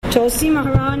Tulsi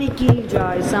Maharani ki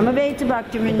jai, Samaveta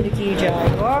Bhaktivinoda ki jai,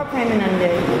 Gaur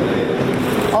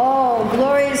Premanande. All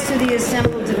glories to the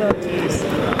assembled devotees.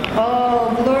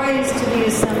 All glories to the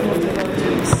assembled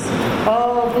devotees.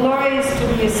 All glories to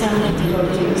the assembled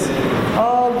devotees.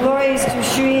 All glories to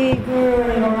Sri Guru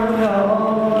and Gauranga.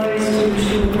 All glories to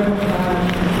Sri Prabhupada.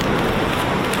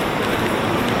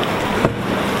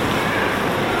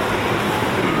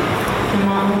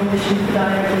 Namo Vishnu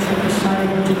Padaya Krishna Krishnaya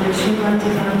Vajra Srimati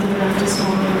Bhaktivedanta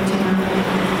Swami Nityananda.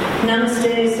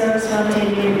 Namaste Saraswati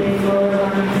Devi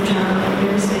Gaurvani Prajana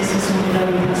Virasesa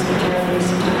Sundari Hospitali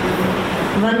Satana.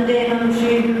 Vandeham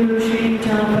Shri Guru Shri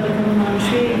Tapadakam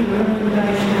Shri Guru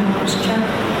Vaishnavascha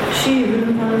Shri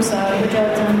Rupam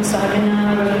Sarvajatam Sagana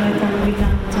Raghunatam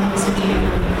Vikantam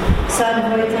Sajivam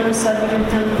Sadvaitam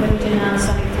Sadvaitam Parijana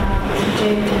Saita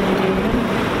Shrijetan Devam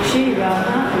Shri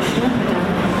Radha Krishna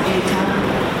Padam Etam.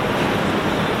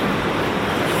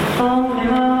 Om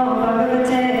Namo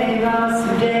Bhagavate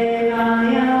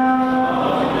Vasudevaya.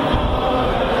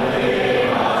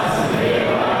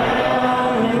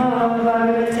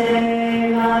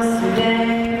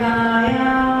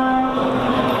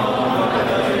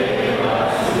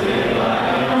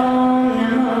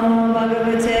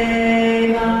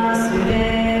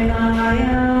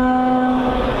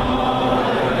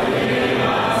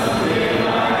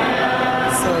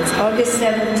 August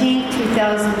 17,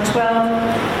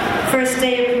 2012, first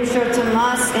day of Purushottam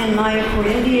Mas in Mayapur,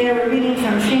 India. We're reading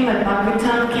from Srimad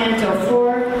Bhagavatam, Canto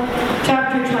 4,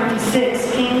 Chapter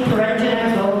 26, King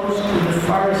Puranjana goes to the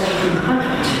forest to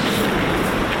hunt.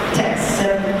 Text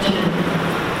 17.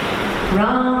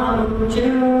 Ramanuja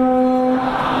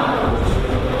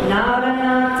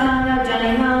Naranatana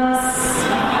Janimas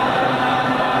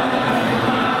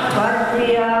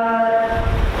Tvarpriya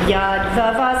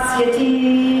Yadvavasyati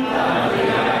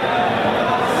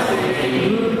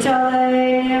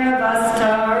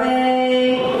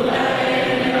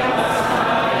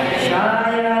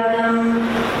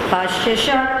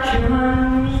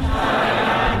Shashman.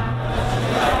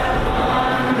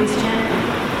 Please chant.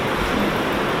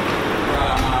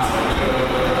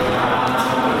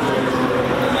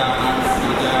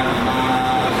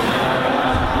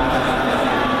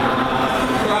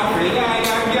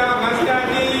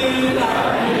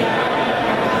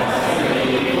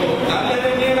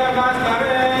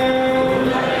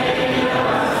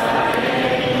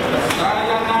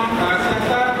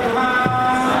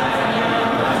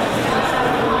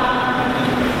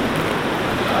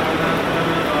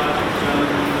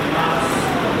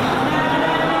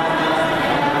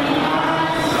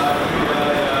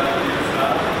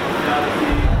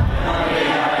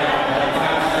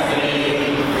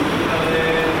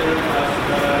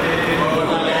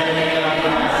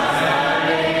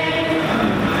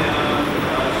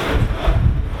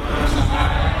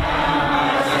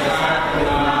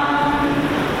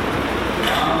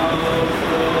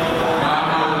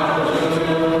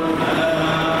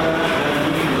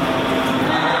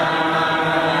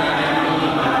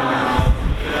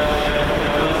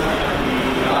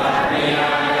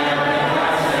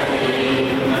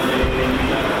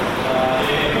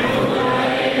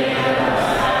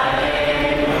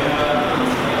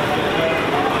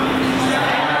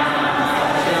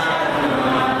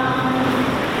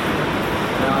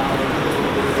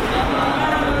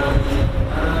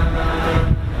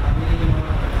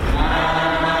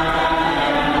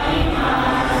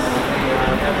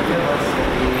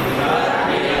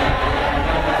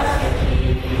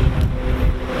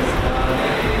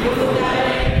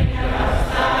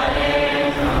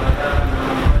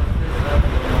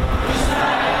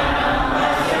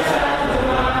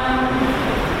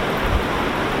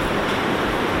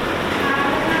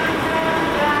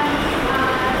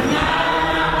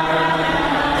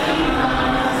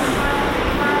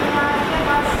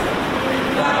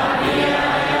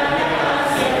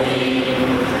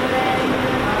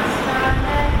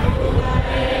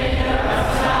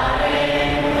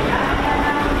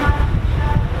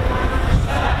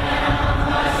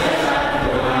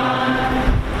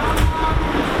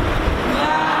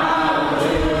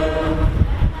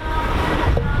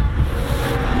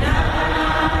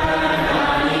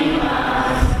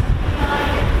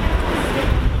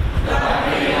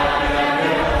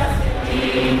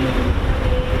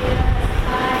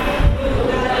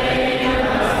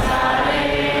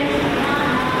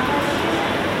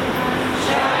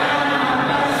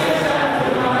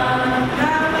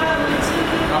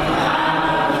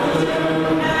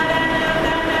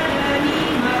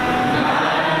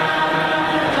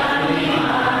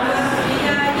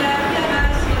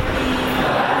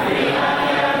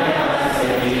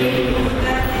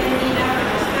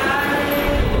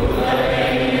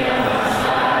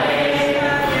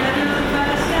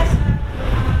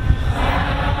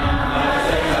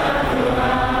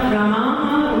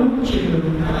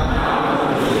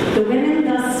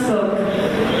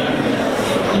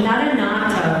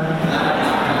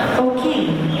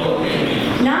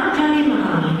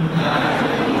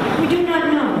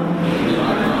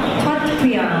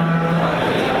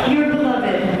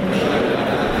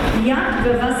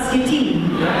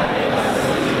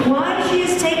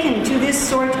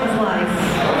 sort of life.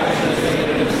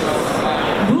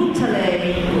 Butale,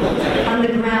 on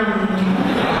the ground.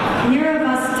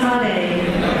 Niravastade,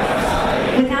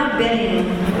 without bedding.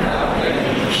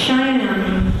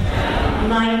 Shainam,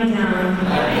 lying down.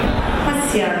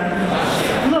 Hasya,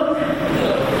 look.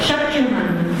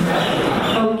 Shakchuman,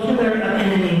 O killer of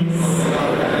enemies.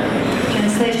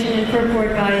 Translation and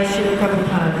purport by Srila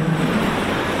Prabhupada.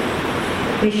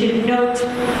 We should note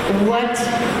what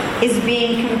is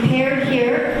being compared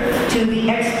here to the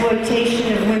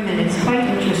exploitation of women. It's quite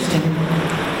interesting.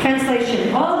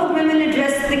 Translation. All the women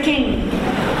address the king.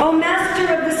 O master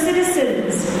of the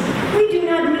citizens, we do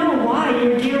not know why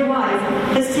your dear wife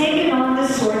has taken on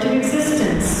this sort of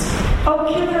existence.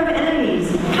 O killer of enemies,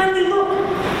 kindly look.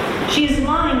 She is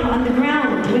lying on the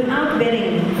ground without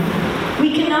bedding.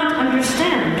 We cannot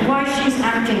understand why she's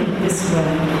acting this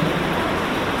way.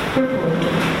 Purport.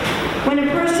 When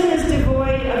a person is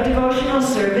devoid of devotional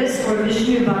service or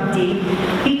Vishnu Bhakti,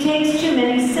 he takes to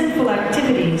many sinful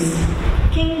activities.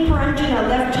 King Puranjana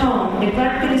left home,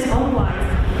 neglected his own wife,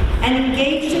 and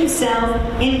engaged himself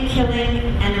in killing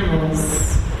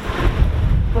animals.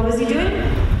 What was he doing?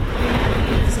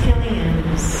 He was killing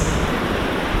animals.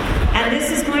 And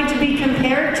this is going to be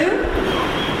compared to?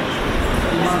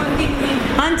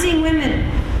 Hunting women.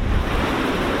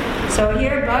 So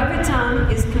here Bhagavatam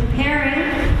is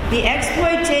comparing the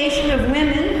exploitation of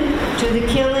women to the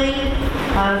killing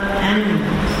of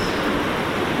animals.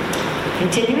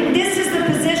 Continuing, this is the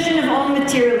position of all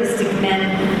materialistic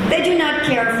men. They do not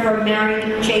care for a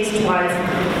married, chaste wife.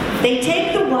 They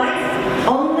take the wife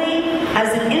only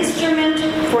as an instrument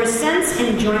for sense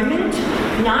enjoyment,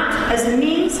 not as a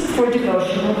means for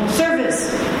devotional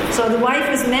service. So the wife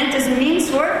is meant as a means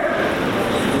for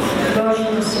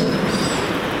devotional service.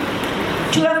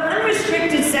 To have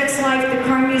unrestricted sex life, the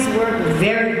karmis work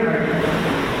very hard.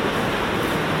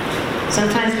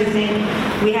 Sometimes we think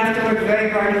we have to work very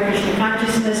hard in Krishna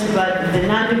consciousness, but the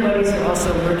non-devotees are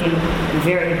also working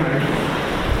very hard.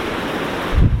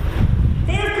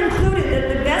 They have concluded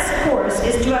that the best course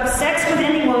is to have sex with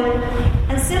anyone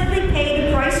and simply pay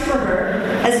the price for her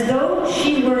as though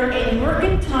she were a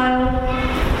mercantile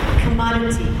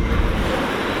commodity.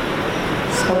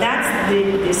 So that's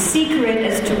the secret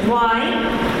as to why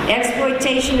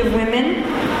exploitation of women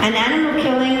and animal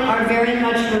killing are very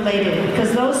much related.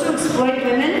 Because those who exploit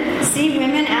women see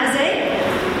women as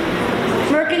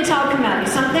a mercantile commodity,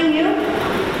 something you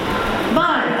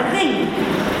buy, a thing,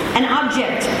 an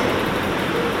object.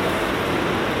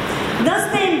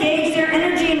 Thus they engage their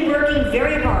energy in working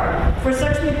very hard for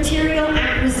such material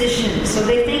acquisition. So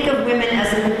they think of women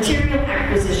as a material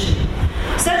acquisition.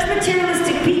 Such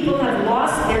materialistic people have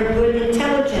lost their good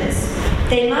intelligence.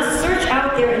 They must search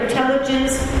out their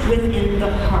intelligence within the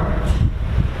heart.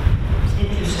 It's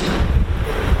interesting.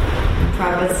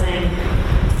 Prabhupada saying,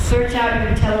 search out your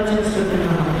intelligence within the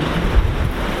heart.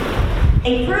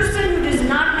 A person who does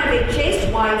not have a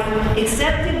chaste wife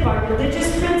accepted by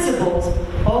religious principles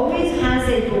always has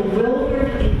a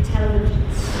bewildered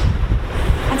intelligence.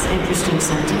 That's an interesting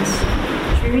sentence.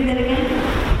 Should we read that again?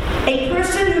 A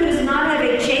person who does not have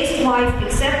a chaste wife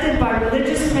accepted by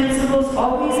religious principles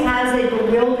always has a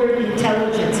bewildered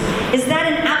intelligence. Is that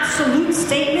an absolute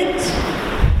statement?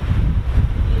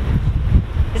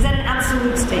 Is that an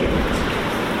absolute statement?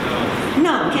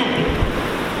 No, it can't be.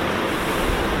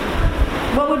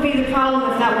 What would be the problem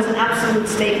if that was an absolute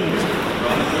statement?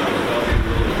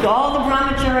 All the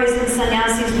brahmacharis and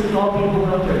sannyasis would all be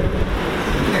bewildered.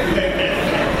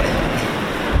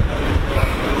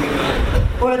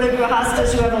 Or the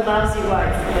grahastas who have a lousy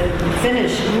wife.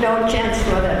 Finish. No chance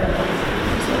for them.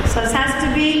 So it has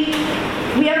to be,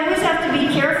 we always have to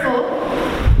be careful.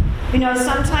 You know,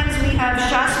 sometimes we have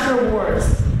Shastra wars.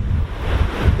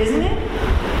 Isn't it?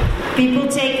 People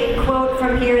take a quote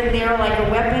from here and there like a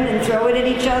weapon and throw it at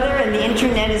each other, and the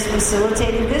internet is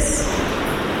facilitating this.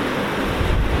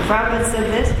 Prabhupada said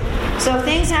this. So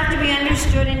things have to be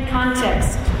understood in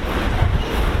context.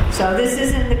 So this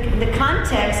is in the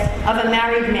context of a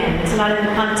married man. It's not in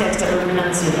the context of a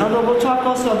renunciate. Although we'll talk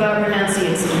also about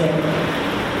renunciates today.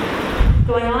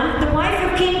 Going on, the wife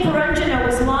of King Puranjana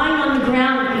was lying on the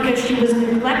ground because she was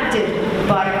neglected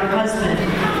by her husband.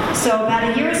 So about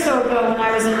a year or so ago when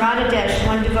I was in Radhadesh,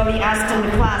 one devotee asked in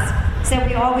the class, said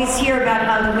we always hear about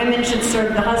how the women should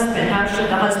serve the husband. How should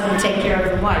the husband take care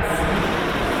of the wife?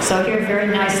 So here very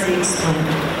nicely explained.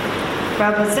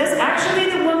 Prabhupada says, actually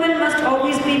the woman must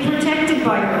always be protected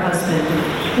by her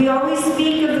husband. We always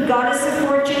speak of the goddess of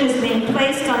fortune as being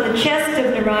placed on the chest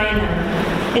of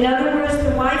Narayana. In other words,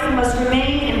 the wife must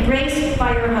remain embraced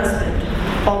by her husband.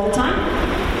 All the time?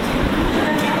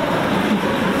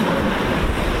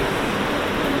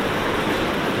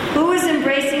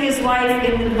 his wife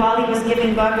while he was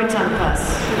giving Bhagavatam class.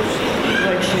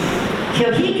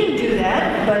 He can do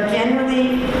that, but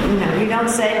generally, no. You don't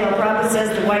say, well, Prabhupada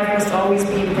says the wife must always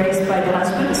be embraced by the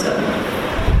husband, so.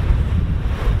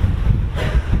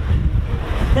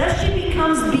 Thus she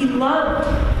becomes beloved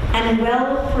and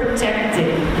well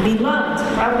protected. Beloved.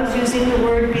 Prabhupada's using the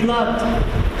word beloved.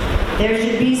 There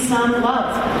should be some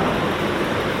love.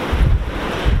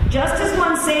 Just as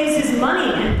one saves his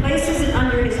money and places it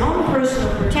under his own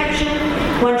personal protection,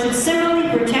 one should similarly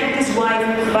protect his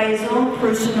wife by his own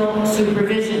personal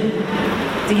supervision.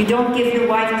 So you don't give your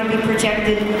wife to be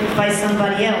protected by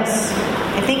somebody else.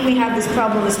 I think we have this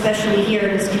problem, especially here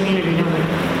in this community, don't we?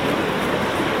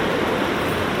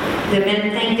 The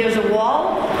men think there's a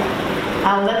wall.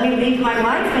 Let me leave my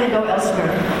wife and go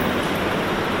elsewhere.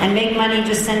 And make money,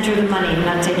 just send her the money and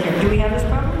not take care. Do we have this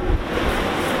problem?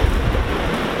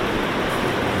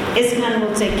 ISKCON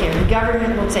will take care. The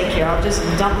government will take care. I'll just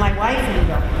dump my wife and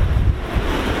go.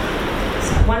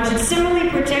 So one should similarly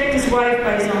protect his wife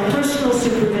by his own personal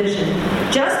supervision.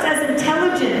 Just as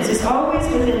intelligence is always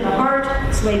within the heart,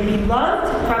 this way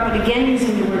beloved, Prabhupada again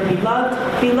using the word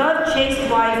beloved chaste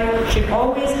wife should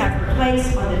always have her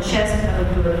place on the chest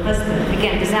of a good husband.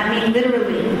 Again, does that mean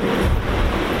literally?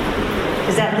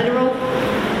 Is that literal?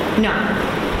 No.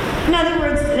 In other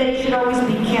words, they should always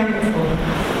be caring for.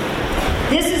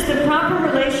 This is the proper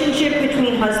relationship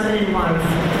between husband and wife.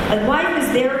 A wife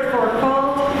is therefore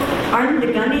called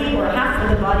Arndagani, or half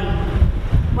of the body.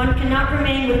 One cannot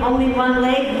remain with only one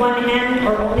leg, one hand,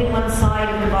 or only one side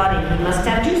of the body. He must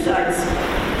have two sides.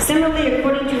 Similarly,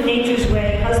 according to nature's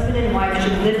way, husband and wife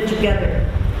should live together.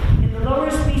 In the lower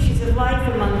species of life,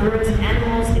 among birds and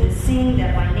animals, it is seen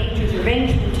that by nature's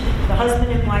arrangement, the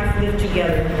husband and wife live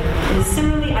together. It is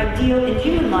similarly ideal in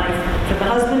human life for the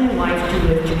husband and wife to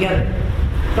live together.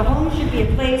 The home should be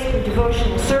a place for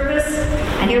devotional service,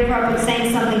 and here Prabhupada is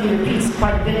saying something he repeats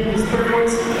quite a bit in his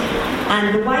purports.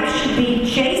 And the wife should be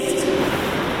chaste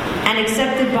and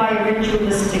accepted by a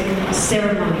ritualistic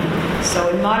ceremony. So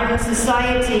in modern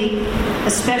society,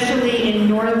 especially in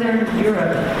Northern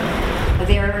Europe,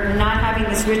 they're not having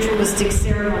this ritualistic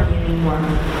ceremony anymore.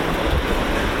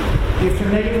 You're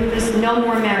familiar with this? No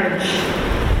more marriage.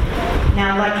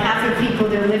 Now, like half of people,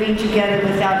 they're living together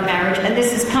without marriage. And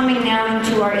this is coming now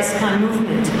into our ISKCON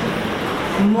movement.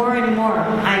 More and more.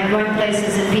 I'm going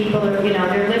places and people are,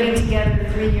 they're living together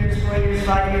 3 years, 4 years,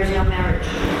 5 years, no marriage.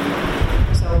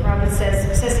 So Prabhupada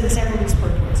says in several of his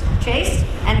purports, chaste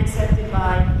and accepted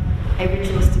by a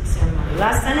ritualistic ceremony.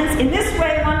 Last sentence, in this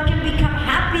way one can become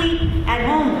happy at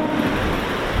home.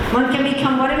 One can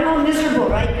become what at home? Miserable,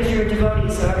 right? Because you're a devotee,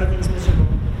 so everything's miserable.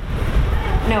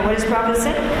 No, what does Prabhupada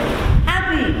say?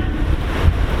 Happy.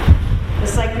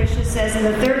 Just like Krishna says in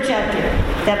the 3rd chapter,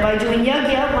 that by doing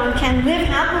yajna, one can live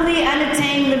happily and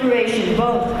attain liberation,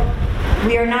 both.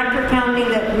 We are not propounding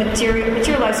that material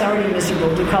life's already miserable,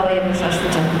 dukkhalayam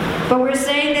shashvatam. But we're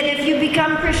saying that if you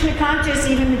become Krishna conscious,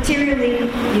 even materially,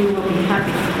 you will be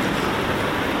happy.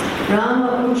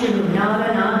 Rama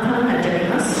Ujanunava Nathan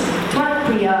Ajarimas,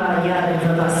 Tvatpriya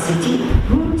Yadavasiti,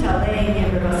 Bhutale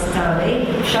Nirvastale,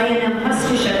 Shayanam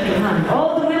Hastishatihan.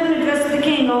 All the women address the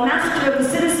king, O master of the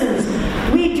citizens,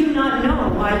 we do not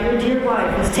know why your dear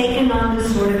wife has taken on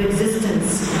this sort of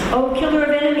existence. O killer of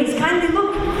enemies, kindly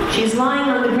look, she is lying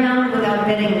on the ground without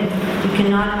bedding. You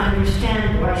cannot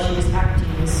understand why she is acting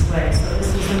this way. So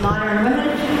this is the modern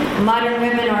women. Modern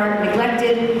women are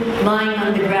neglected, lying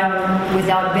on the ground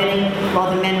without bedding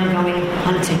while the men are going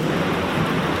hunting.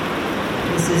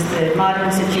 This is the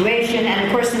modern situation. And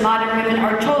of course the modern women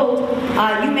are told,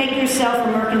 you make yourself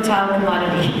a mercantile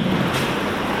commodity.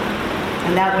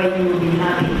 And that way you will be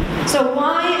happy. So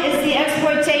why is the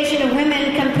exploitation of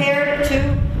women compared to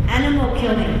animal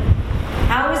killing?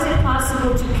 How is it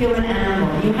possible to kill an animal?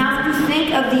 You have to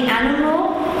think of the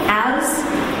animal as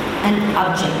an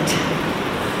object.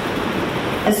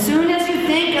 As soon as you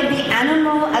think of the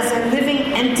animal as a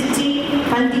living entity,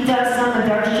 Pandita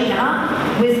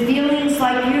Samadarshina, with feelings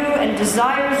like you and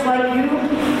desires like you,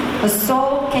 a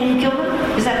soul, can you kill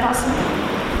it? Is that possible?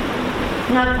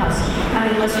 Not possible. I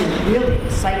mean, unless you're really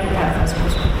a psychopath, I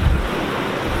suppose.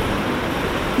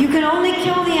 You can only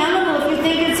kill the animal if you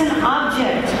think it's an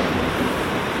object.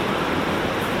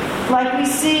 Like we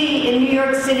see in New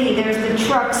York City, there's the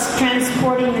trucks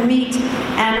transporting the meat,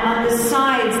 and on the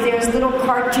sides there's little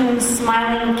cartoon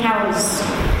smiling cows.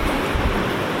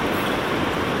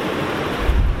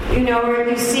 Or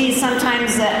you see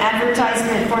sometimes an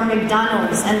advertisement for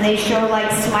McDonald's, and they show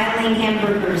like smiling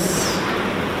hamburgers.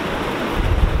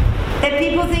 That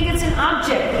people think it's an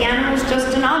object. The animal's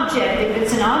just an object. If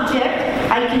it's an object,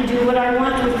 I can do what I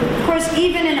want with it. Of course,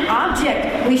 even an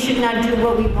object, we should not do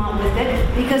what we want with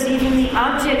it, because even the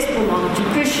objects belong to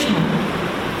Krishna.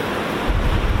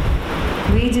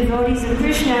 We devotees of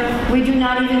Krishna, we do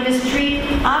not even mistreat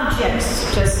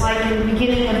objects. Just like in the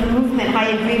beginning of the movement,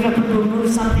 Hayagriva Prabhu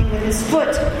moved something with his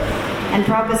foot. And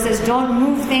Prabhupada says, don't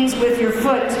move things with your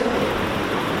foot.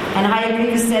 And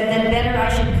Hayagriva said, then better I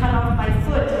should cut off my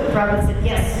foot. Prabhupada said,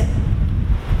 yes.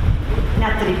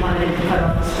 Not that he wanted him to cut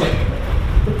off his foot.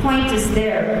 The point is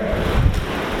there.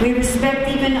 We respect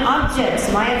even objects.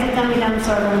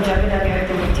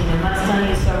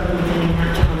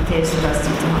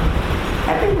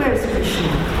 Everywhere is Krishna.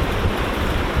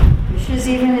 Krishna is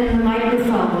even in the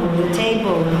microphone, in the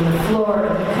table, in the floor,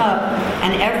 in the cup,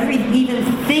 and every even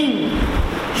thing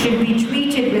should be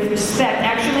treated with respect.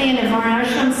 Actually, in a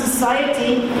Varnashram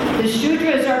society, the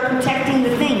Shudras are protecting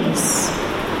the things.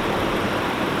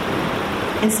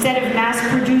 Instead of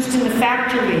mass-produced in the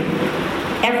factory,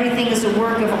 everything is a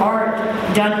work of art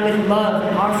done with love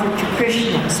and offered to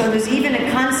Krishna. So there's even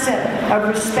a concept of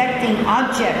respecting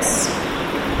objects.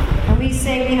 When we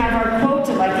say we have our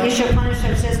quota, like the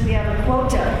Ishopanishad says we have a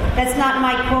quota, that's not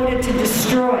my quota to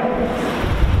destroy.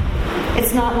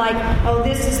 It's not like, oh,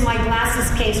 this is my glasses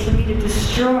case for me to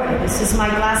destroy. This is my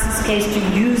glasses case to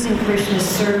use in Krishna's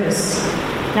service,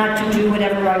 not to do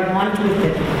whatever I want with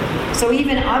it. So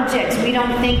even objects, we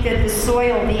don't think that the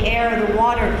soil, the air, the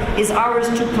water is ours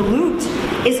to pollute,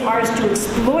 is ours to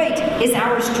exploit, is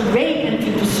ours to rape and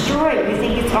to destroy. We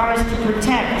think it's ours to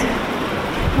protect.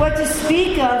 What to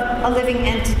speak of a living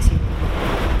entity?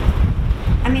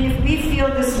 I mean, if we feel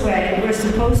this way, we're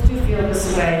supposed to feel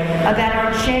this way about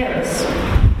our chairs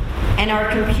and our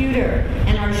computer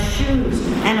and our shoes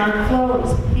and our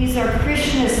clothes. These are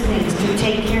Krishna's things to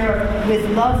take care of with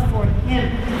love for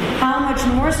Him. How much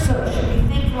more so should we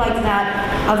think like that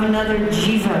of another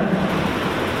jiva?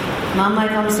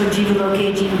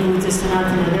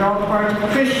 They're all part of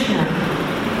Krishna.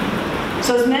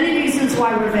 So there's many reasons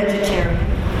why we're vegetarian.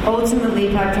 Ultimately,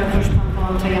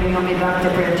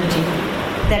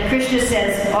 that Krishna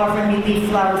says, offer me leaf,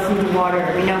 flower, food, and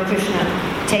water. We know Krishna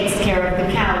takes care of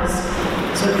the cows.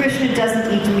 So Krishna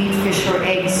doesn't eat meat, fish, or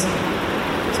eggs.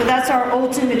 So that's our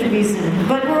ultimate reason.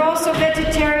 But we're also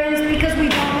vegetarians because we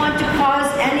don't want to cause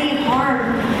any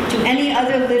harm to any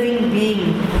other living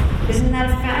being. Isn't that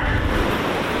a fact?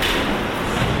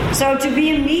 So to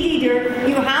be a meat eater,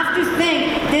 you have to think,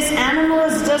 this animal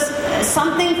is just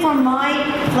something for my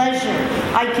pleasure.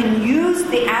 I can use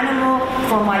the animal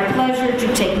for my pleasure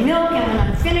to take milk, and when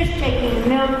I'm finished taking the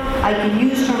milk, I can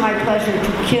use for my pleasure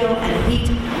to kill and eat.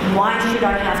 Why should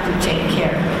I have to take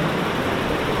care?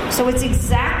 So it's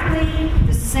exactly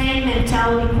the same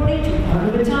mentality, according to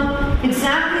Bhagavatam,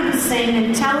 exactly the same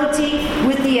mentality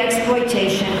with the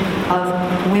exploitation of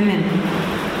women.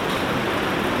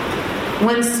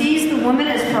 One sees the woman,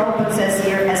 as Prabhupada says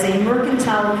here, as a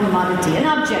mercantile commodity, an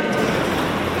object,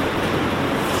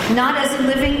 not as a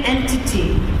living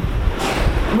entity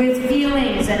with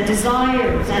feelings and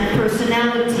desires and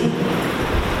personality.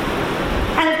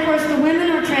 And of course, the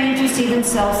women are trained to see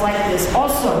themselves like this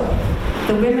also.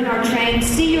 The women are trained,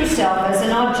 see yourself as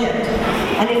an object.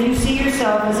 And if you see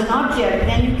yourself as an object,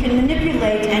 then you can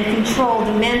manipulate and control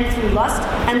the men through lust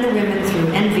and the women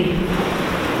through envy.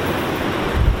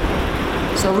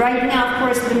 So right now, of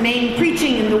course, the main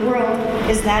preaching in the world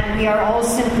is that we are all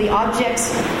simply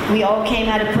objects. We all came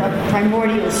out of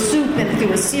primordial soup, and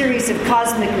through a series of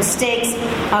cosmic mistakes,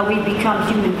 we become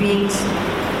human beings.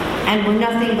 And we're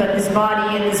nothing but this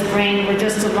body and this brain. We're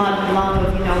just a lump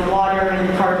of, water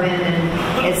and carbon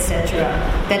and etc.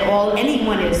 That all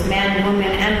anyone is, man,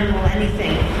 woman, animal,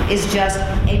 anything, is just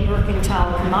a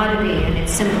mercantile commodity, and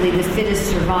it's simply the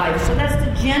fittest survive. So that's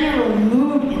the general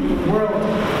mood in the world.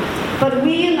 But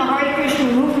we in the Hare Krishna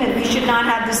movement, we should not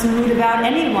have this mood about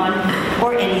anyone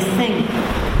or anything.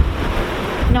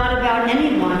 Not about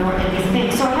anyone or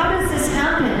anything. So how does this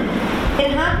happen?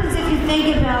 It happens if you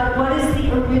think about what is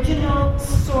the original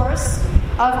source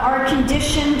of our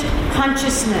conditioned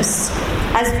consciousness.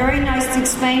 As very nicely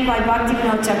explained by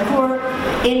Bhaktivinoda Thakur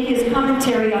in his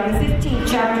commentary on the 15th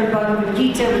chapter of Bhagavad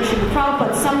Gita, which Srila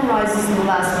Prabhupada summarizes in the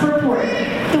last purport.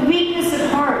 The weakness of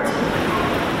heart.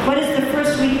 What is the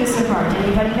first weakness of heart?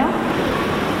 Anybody know?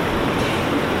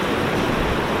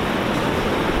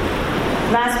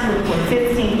 Last purport,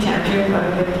 15th chapter of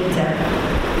Bhagavad Gita.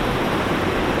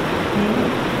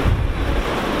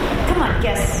 Come on,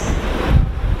 guess.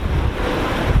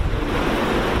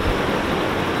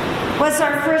 What's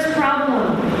our first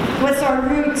problem? What's our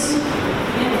root?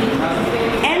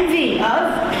 Envy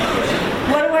of?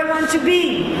 What do I want to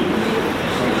be?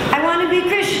 I want to be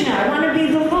Krishna. I want to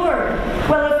be the Lord.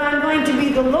 Well, if I'm going to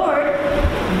be the Lord,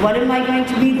 What am I going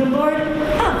to be the Lord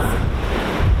of?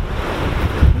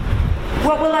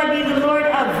 What will I be the Lord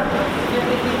of?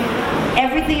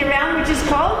 Everything around, which is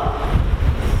called?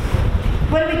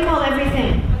 What do we call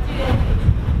everything?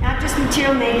 Not just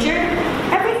material nature.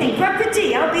 Everything.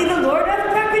 Prakriti. I'll be the Lord of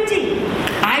Prakriti.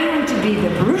 I want to be the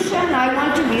Purusha and I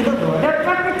want to be the Lord of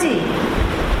Prakriti.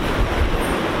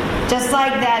 Just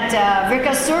like that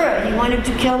Vrikasura, he wanted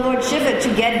to kill Lord Shiva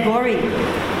to get Gauri.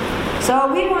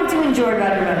 So we want to enjoy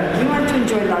Radharani. We want to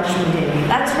enjoy Lakshmi Devi.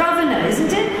 That's Ravana,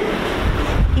 isn't it?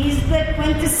 He's the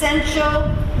quintessential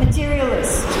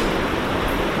materialist.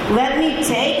 Let me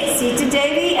take Sita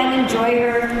Devi and enjoy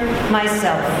her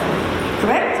myself.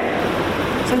 Correct?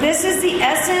 So this is the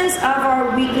essence of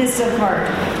our weakness of heart.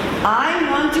 I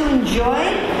want to enjoy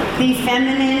the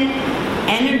feminine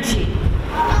energy.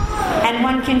 And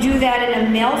one can do that in a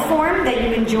male form, that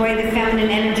you enjoy the feminine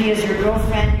energy as your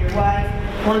girlfriend, your wife.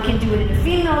 One can do it in a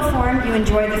female form, you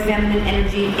enjoy the feminine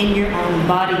energy in your own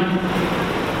body.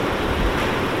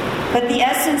 But the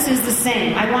essence is the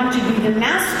same. I want to be the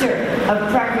master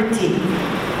of Prakriti.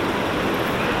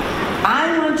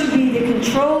 I want to be the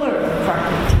controller of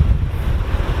Prakriti.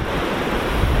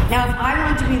 Now, if I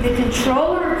want to be the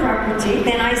controller of Prakriti,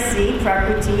 then I see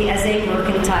Prakriti as a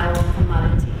mercantile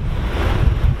commodity,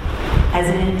 as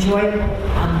an enjoyable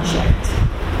object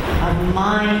of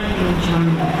my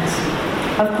enjoyment.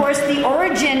 Of course, the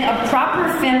origin of proper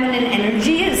feminine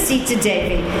energy is Sita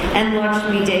Devi and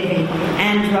Lakshmi Devi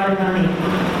and Radharani,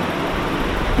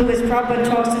 who, as Prabhupada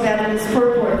talks about in his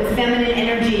purport, the feminine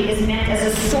energy is meant as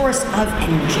a source of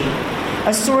energy,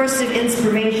 a source of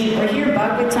inspiration. Or here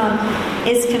Bhagavatam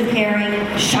is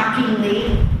comparing,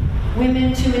 shockingly,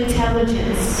 women to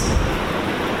intelligence.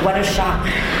 What a shock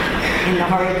in the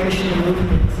Hare Krishna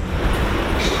movement.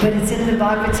 But it's in the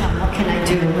Bhagavatam. What can I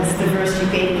do? That's the verse you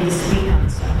gave me to speak on,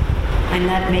 so I'm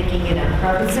not making it up.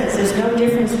 Prabhupada says there's no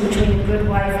difference between a good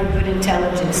wife and good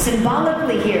intelligence.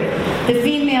 Symbolically here, the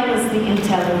female is the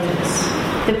intelligence,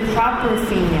 the proper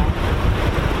female.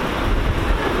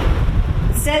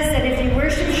 It says that if you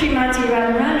worship Srimati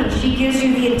Radharani, she gives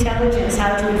you the intelligence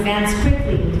how to advance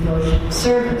quickly in devotional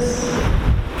service.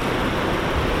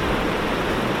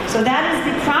 So that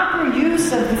is the proper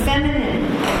use of the feminine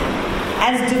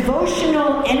as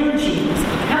devotional energy.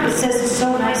 It says it's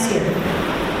so nice here.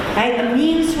 Right? A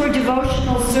means for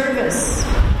devotional service.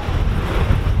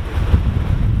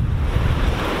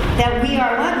 That we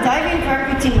are what? Daivim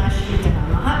Prakriti Mashritana.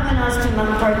 Mahatmanastu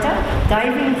Mamparta.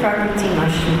 Daivim Prakriti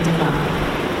Mashritana.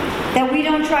 That we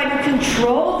don't try to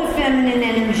control the feminine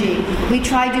energy. We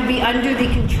try to be under the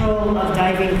control of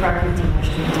Daivim Prakriti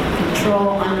Mashritana. Control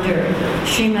under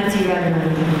Srimati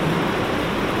Radharani.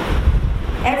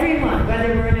 Everyone,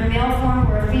 whether we're in a male form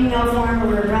or a female form, or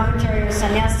we're a brahmachari or a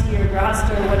sannyasi or a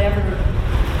grahasta or whatever,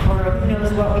 or who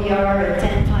knows what we are, or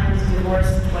 10 times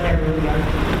divorced, whatever we are.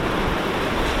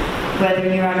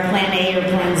 Whether you're on plan A or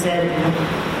plan Z.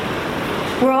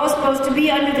 We're all supposed to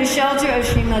be under the shelter of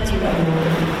Srimati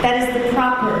Radharani. That is the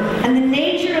proper. And the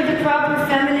nature of the proper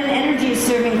feminine energy is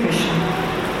serving Krishna.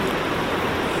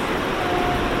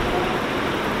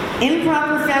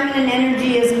 Improper feminine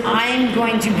energy is I'm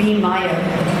going to be Maya.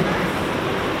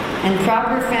 And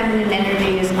proper feminine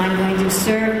energy is I'm going to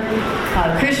serve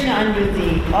Krishna under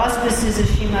the auspices of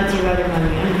Srimati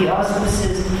Radharani, under the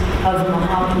auspices of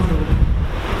Mahaprabhu.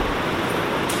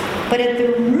 But at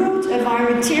the root of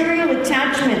our material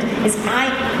attachment is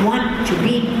I want to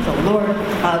be the Lord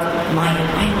of Maya.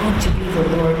 I want to be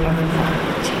the Lord of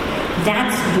Prakriti.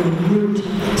 That's the root.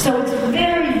 So it's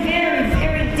very, very,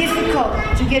 very difficult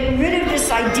to get rid of this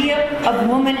idea of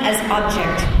woman as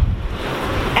object.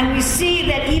 And we see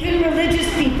that even religious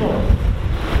people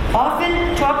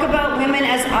often talk about women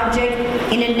as object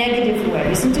in a negative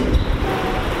way, isn't it?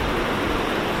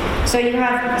 So you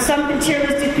have some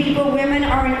materialistic people, women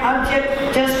are an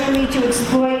object just for me to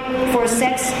exploit for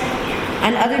sex.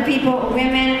 And other people,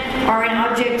 women, are an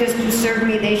object just to serve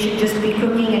me. They should just be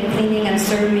cooking and cleaning and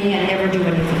serve me and never do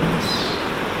anything else.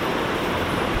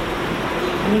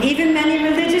 I mean, even many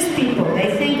religious people,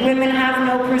 they think women have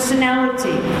no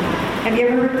personality. Have you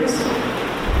ever heard this?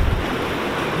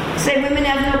 Say women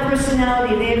have no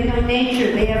personality, they have no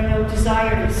nature, they have no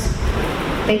desires.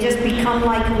 They just become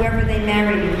like whoever they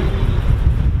marry.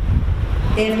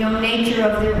 They have no nature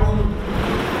of their own.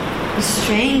 A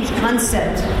strange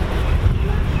concept.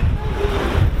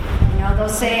 They'll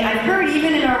say, I've heard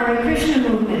even in our Hare Krishna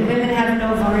movement, women have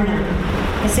no varna.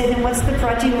 I say, then what's the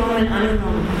Pratinam and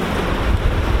Anunam?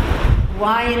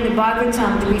 Why in the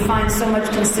Bhagavatam do we find so much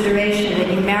consideration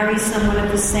that you marry someone of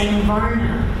the same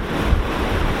varna?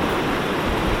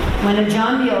 When a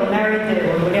Jambiyo married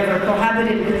or whatever,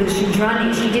 cohabited with the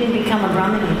Rudrani. She didn't become a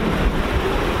Brahmini.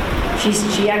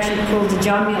 She actually pulled the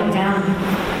Jamil down.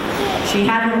 She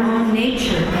had her own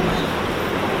nature.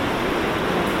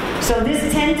 So this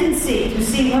tendency to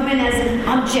see women as an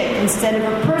object instead of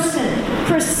a person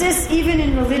persists even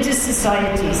in religious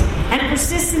societies and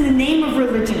persists in the name of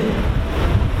religion.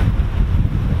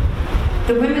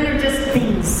 The women are just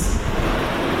things.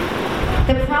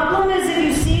 The problem is if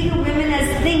you see the women as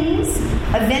things,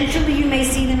 eventually you may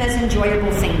see them as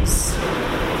enjoyable things.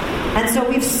 And so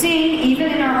we've seen,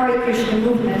 even in our Hare Krishna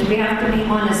movement, we have to be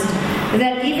honest,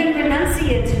 that even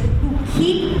renunciates who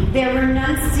keep their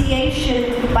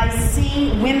renunciation by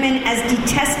seeing women as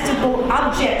detestable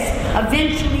objects,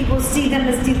 eventually will see them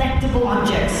as delectable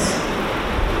objects.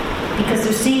 Because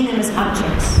they're seeing them as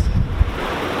objects.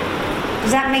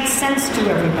 Does that make sense to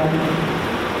everybody?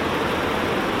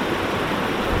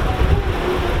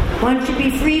 One should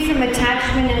be free from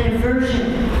attachment and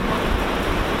aversion.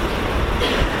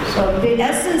 So the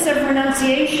essence of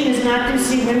renunciation is not to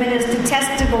see women as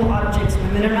detestable objects.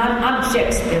 Women are not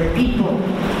objects, they're people.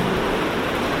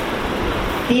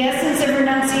 The essence of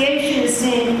renunciation is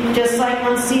seeing, just like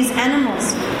one sees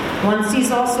animals, one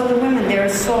sees also the women, they're a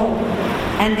soul.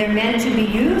 And they're meant to be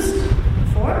used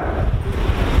for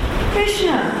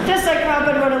Krishna. Just like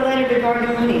Prabhupada wrote a letter to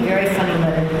Garga Muni, very funny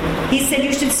letter. He said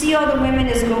you should see all the women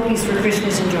as gopis for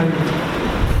Krishna's enjoyment.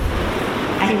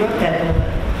 And he wrote that in a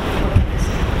letter.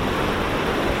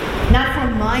 Not for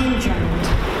my enjoyment.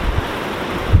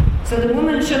 So the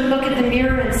woman should look at the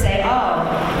mirror and say, oh,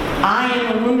 I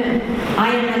am a woman. I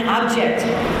am an object.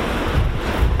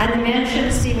 And the man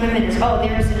shouldn't see women as, oh,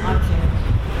 there's an object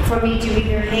for me to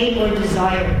either hate or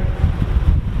desire.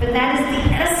 But that is the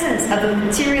essence of a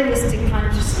materialistic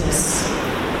consciousness.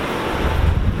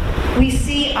 We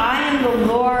see I am the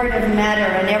Lord of matter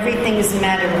and everything is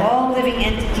matter. All living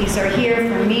entities are here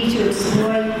for me to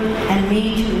exploit and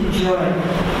me to enjoy.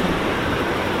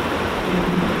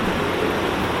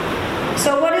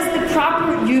 So what is the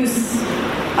proper use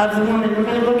of the woman? We're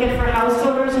going to look at for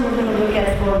householders and we're going to look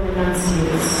at for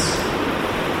renunciates.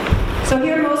 So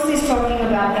here mostly is talking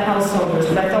about the householders,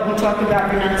 but I thought we'd talk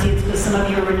about renunciates because some of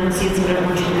you are renunciates and I don't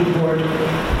want you to be bored.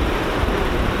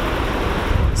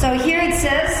 So here it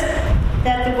says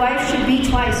that the wife should be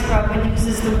twice. Prabhupada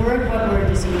uses the word, what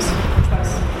word is used?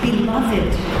 Twice.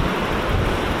 Beloved.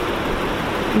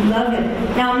 Beloved.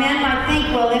 Now a man might think,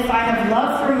 well, if I have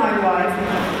love for my wife,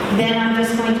 then I'm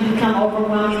just going to become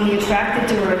overwhelmingly attracted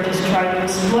to her and just try to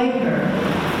exploit her.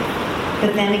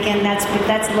 But then again, that's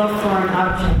love for an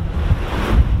object.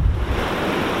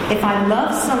 If I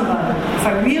love somebody, if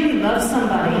I really love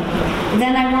somebody,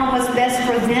 then I want what's best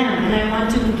for them, and I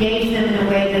want to engage them in a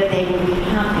way that they will be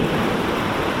happy.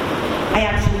 I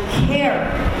actually care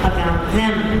about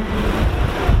them.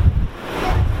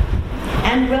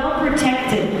 And well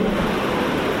protected.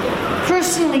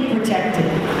 Personally protected.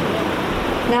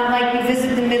 Not like we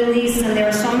visit the Middle East and there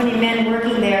are so many men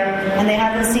working there and they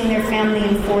haven't seen their family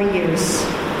in 4 years.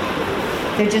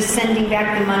 They're just sending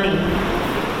back the money.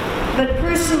 But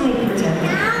personally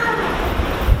protected.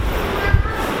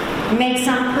 Make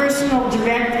some personal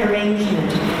direct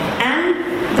arrangement. And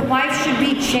the wife should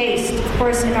be chaste. Of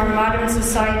course, in our modern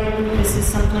society, this is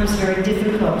sometimes very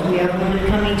difficult. We have women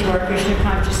coming to our Krishna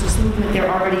consciousness movement, they're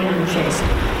already unchaste.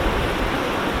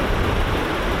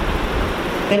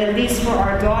 But at least for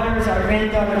our daughters, our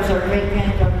granddaughters, our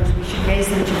great-granddaughters, we should raise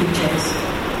them to be chaste.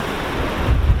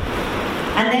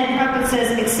 And then Prabhupada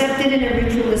says, accepted in a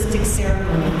ritualistic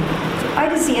ceremony. Why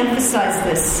does he emphasize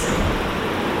this?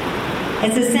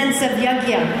 It's a sense of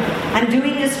yajna. I'm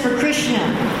doing this for Krishna.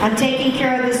 I'm taking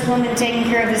care of this woman, taking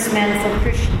care of this man for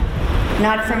Krishna.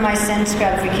 Not for my sense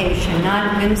gratification,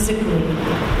 not whimsically.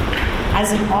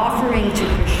 As an offering to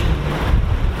Krishna.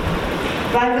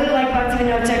 But I really like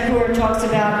Bhaktivinoda Thakur talks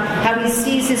about how he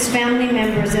sees his family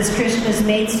members as Krishna's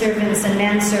maidservants and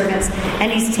manservants, and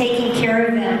he's taking care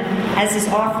of them as his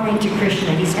offering to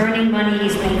Krishna. He's earning money,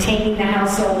 he's maintaining the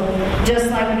household, just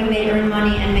like we may earn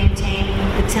money and maintain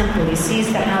the temple. He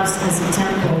sees the house as a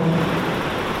temple.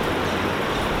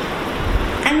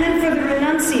 And then for the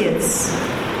renunciates,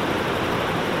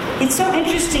 it's so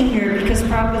interesting here because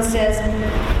Prabhupada says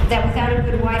that without a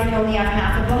good wife you only have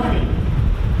half a body.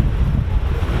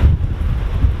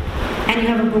 And you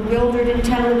have a bewildered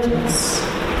intelligence.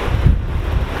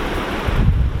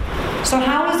 So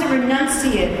how is a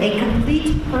renunciate a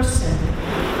complete person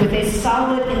with a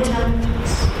solid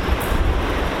intelligence?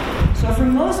 So for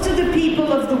most of the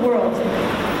people of the world,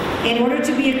 in order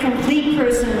to be a complete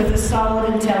person with a solid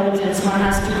intelligence, one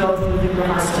has to go through the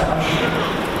Grihastha Ashram.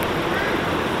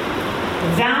 The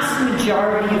vast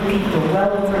majority of people,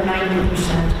 well over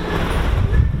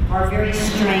 90%, are very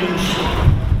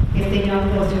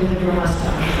Grihastha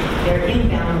ashram. They're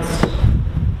imbalanced.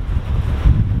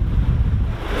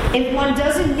 If one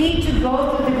doesn't need to go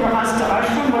through the Grihastha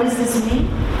ashram, what does this mean?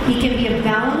 He can be a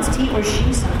balanced, he or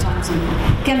she sometimes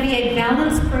can be a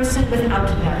balanced person without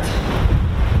that.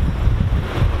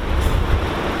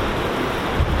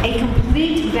 A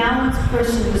complete balanced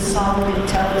person with solid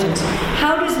intelligence.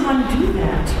 How does one do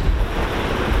that?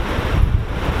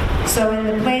 So in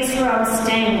the place where I was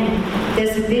staying,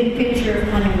 there's a big picture of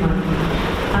Hanuman.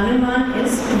 Hanuman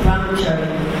is Brahmachari.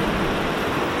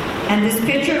 And this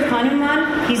picture of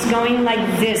Hanuman, he's going like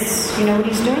this. You know what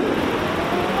he's doing?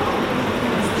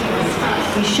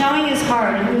 He's showing his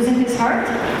heart. And who's in his heart?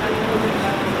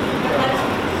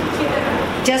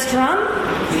 Just Ram?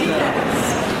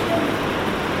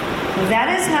 That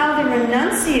is how the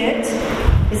renunciate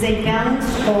is a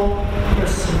balanced whole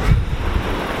person.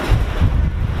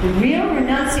 The real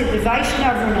renunciate, the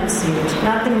Vaishnava renunciate,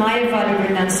 not the Mayavadi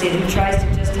renunciate who tries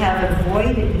to just have a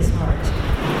void in his heart,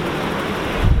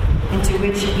 into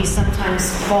which he sometimes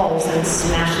falls and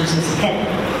smashes his head.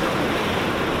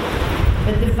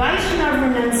 But the Vaishnava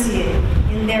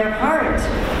renunciate, in their heart,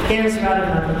 there's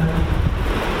Radha,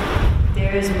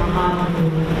 there is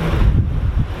Mahaprabhu.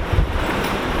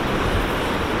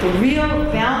 The real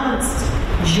balanced,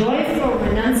 joyful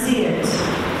renunciate,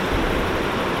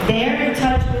 they're in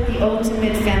touch with the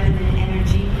ultimate feminine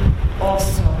energy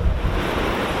also.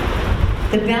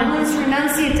 The balanced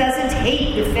renunciate doesn't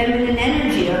hate the feminine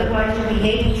energy, otherwise you'll be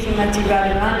hating Srimati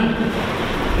Radharani.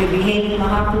 You'll be hating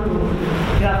Mahaprabhu.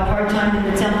 You'll have a hard time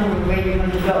in the temple room where you're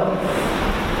going to go.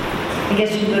 I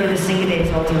guess you can go to the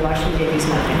Singadev's altar, Lakshmi Devi's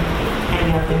not there.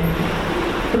 Hang out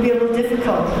there. It'll be a little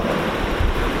difficult.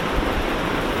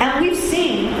 And we've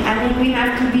seen, we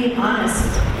have to be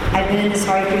honest. I've been in this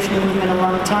Hare Krishna movement a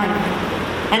long time.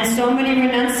 And so many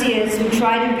renunciates who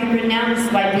try to be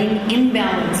renounced by being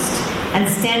imbalanced and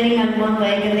standing on one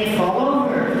leg and they fall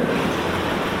over.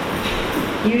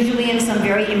 Usually in some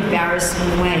very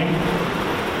embarrassing way.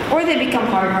 Or they become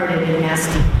hard-hearted and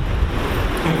nasty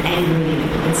and angry,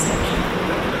 etc.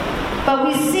 But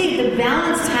we see the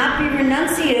balanced, happy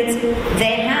renunciates,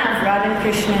 they have Radha and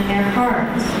Krishna in their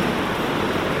hearts.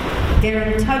 They're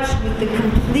in touch with the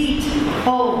complete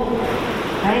whole.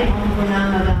 Right? With the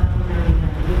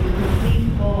complete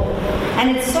whole.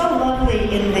 And it's so lovely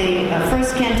in the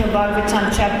first canto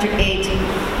Bhagavatam, chapter 8,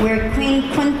 where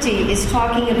Queen Kunti is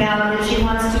talking about that she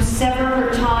wants to sever her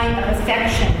tie of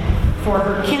affection for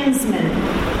her kinsman.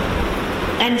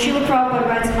 And Srila Prabhupada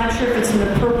writes, I'm not sure if it's in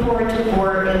the purport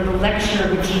or in the lecture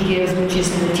which he gives, which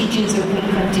is in the teachings of Queen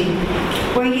Kunti,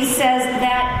 where he says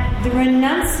that the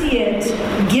renunciate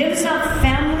gives up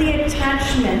family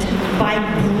attachment by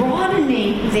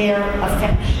broadening their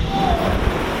affection.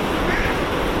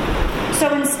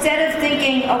 So instead of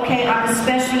thinking, okay, I'm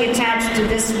especially attached to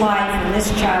this wife and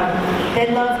this child,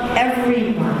 they love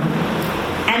everyone.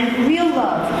 And real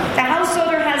love. The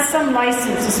householder has some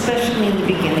license, especially in the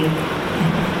beginning,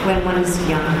 when one is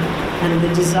young and the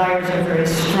desires are very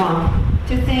strong,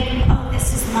 to think, oh,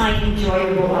 this is my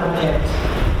enjoyable object.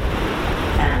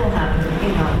 That will happen,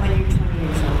 when you're 20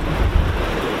 years old.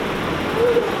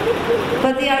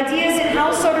 But the idea is in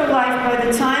householder life, by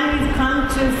the time you've come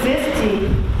to 50,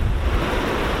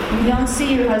 you don't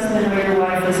see your husband or your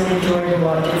wife as an enjoyable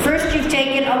object. First you've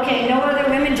taken, okay, no other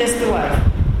women, just the wife.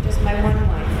 Just my one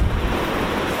wife.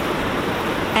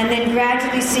 And then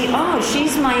gradually see, oh,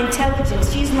 she's my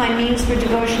intelligence. She's my means for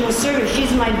devotional service.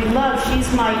 She's my beloved. She's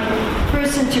my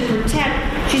person to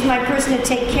protect. She's my person to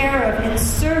take care of in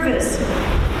service.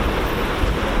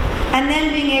 And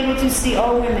then being able to see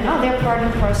all women, oh, they're part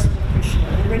and parcel of Krishna.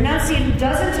 The renunciate who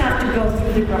doesn't have to go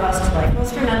through the Grihastha life.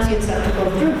 Most renunciates have to go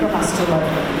through Grihastha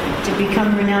life to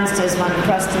become renounced as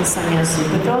Vanaprastha sannyasi.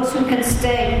 But those who can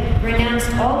stay renounced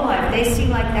all life, they see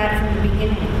like that from the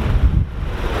beginning.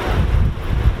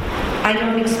 I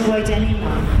don't exploit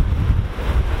anyone.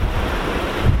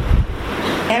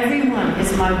 Everyone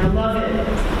is my beloved.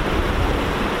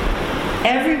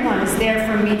 Everyone is there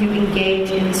for me to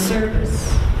engage in service.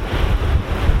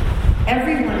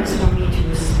 Everyone is for me to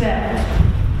respect.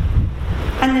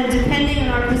 And then depending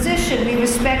on our position, we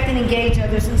respect and engage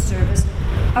others in service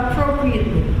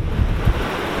appropriately.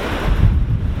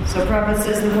 So Prabhupada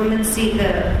says the women see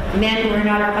the men who are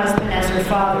not her husband as her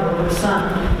father or her son.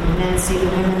 The men see the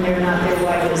women who are not their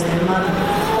wife as their mother.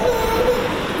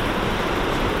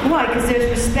 Why? Because there's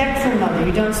respect for mother.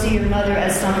 You don't see your mother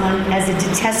as someone, as a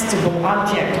detestable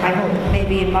object. I hope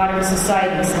maybe in modern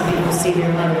society some people see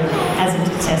their mother as a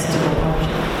detestable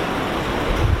object.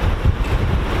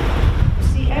 You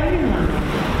see everyone.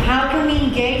 How can we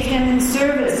engage them in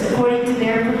service according to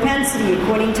their propensity,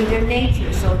 according to their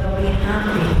nature, so they'll be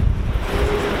happy?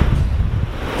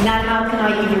 not how can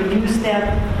I either use them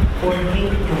or hate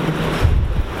them.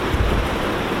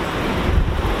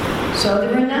 So the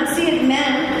renunciate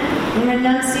men and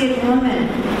renunciate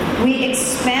women, we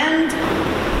expand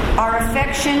our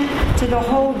affection to the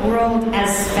whole world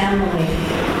as family,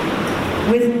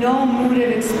 with no mood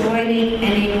of exploiting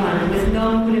anyone, with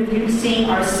no mood of seeing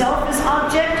ourselves as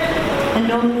object, and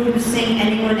no mood of seeing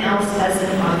anyone else as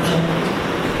an object.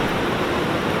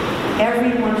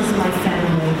 Everyone is my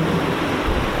family.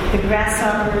 The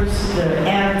grasshoppers, the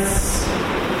ants,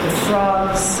 the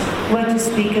frogs, what to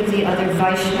speak of the other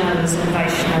Vaishnavas and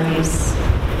Vaishnavis.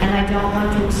 And I don't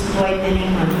want to exploit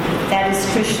anyone. That is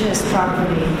Krishna's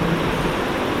property.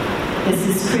 This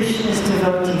is Krishna's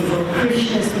devotee for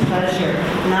Krishna's pleasure,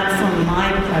 not for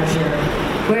my pleasure.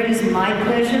 Where does my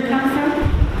pleasure come from?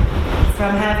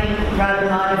 From having Radha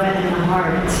Madhava in the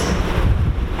heart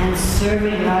and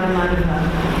serving Radha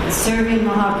Madhava, serving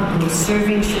Mahaprabhu,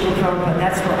 serving Srila Prabhupada.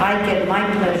 That's where I get my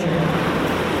pleasure.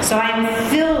 So I am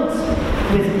filled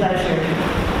with pleasure,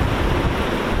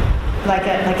 like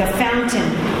a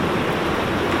fountain.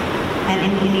 An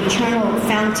eternal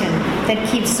fountain that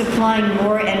keeps supplying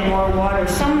more and more water.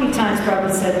 So many times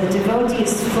Prabhupada said the devotee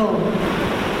is full.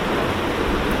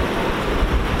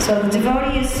 So the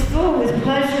devotee is full with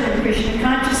pleasure in Krishna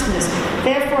consciousness.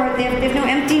 Therefore, there's no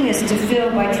emptiness to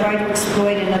fill by trying to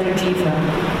exploit another jiva.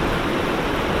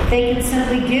 They can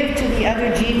simply give to the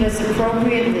other jivas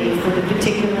appropriately for the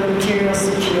particular material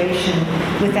situation,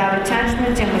 without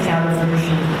attachment and without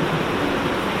aversion.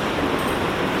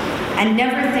 And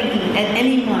never thinking that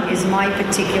anyone is my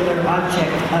particular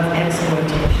object of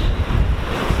exploitation.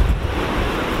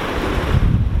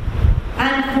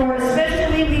 And for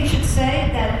especially, we should say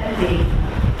that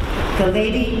the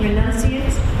lady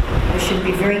renunciates should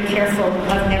be very careful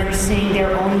of never seeing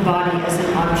their own body as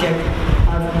an object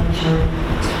of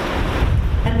enjoyment.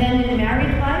 And then in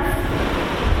married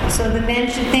life, so the man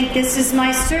should think, this is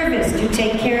my service to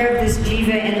take care of this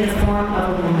jiva in the form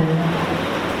of a woman.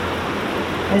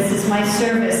 This is my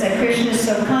service. That Krishna is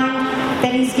so kind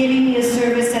that he's giving me a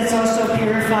service that's also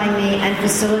purifying me and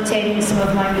facilitating some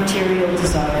of my material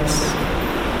desires.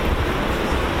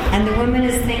 And the woman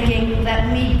is thinking,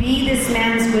 let me be this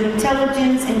man's good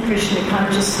intelligence in Krishna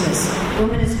consciousness. The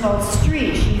woman is called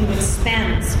Stri, she who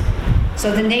expands.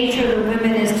 So the nature of the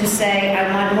women is to say,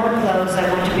 I want more clothes, I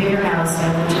want a bigger house,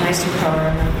 I want a nicer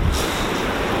car.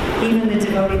 Even the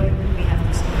devotee women, we have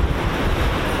to say.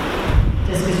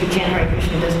 Just because you chant Hare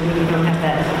Krishna doesn't mean you don't have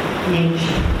that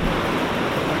nature.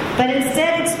 But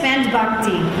instead, expand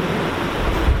bhakti.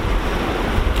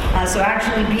 So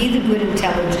actually be the good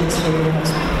intelligence for your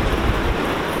husband.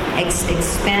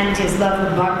 Expand his love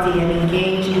of bhakti and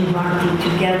engage in bhakti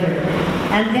together.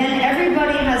 And then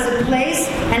everybody has a place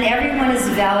and everyone is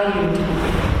valued.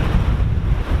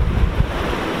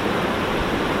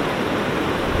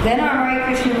 Then our Hare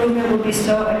Krishna movement will be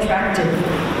so attractive.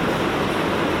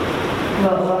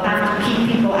 We'll have to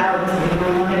keep people out. We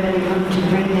won't have any room to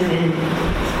bring them in.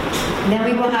 Then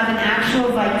we will have an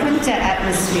actual Vaikuntha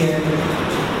atmosphere.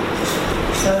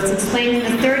 So it's explained in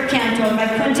the third canto of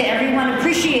Vaikuntha, everyone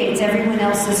appreciates everyone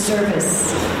else's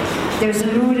service. There's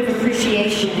a mood of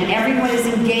appreciation, and everyone is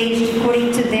engaged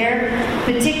according to their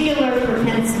particular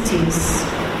propensities,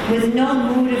 with no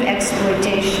mood of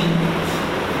exploitation.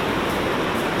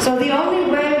 So the only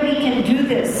way we can do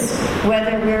this,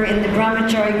 whether we're in the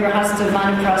Brahmachari, Grahastha,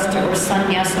 Vanaprastha, or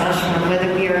Sannyas ashram,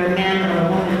 whether we are a man or a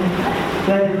woman,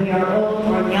 whether we are old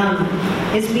or young,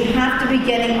 is we have to be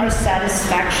getting our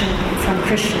satisfaction from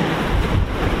Krishna.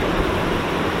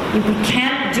 We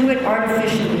can't do it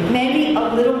artificially. Maybe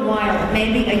a little while,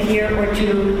 maybe a year or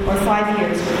 2 or 5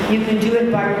 years, you can do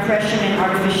it by repression and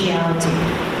artificiality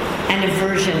and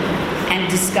aversion and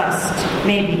disgust,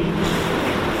 maybe.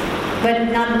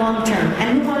 But not long term.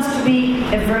 And who wants to be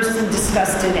averse and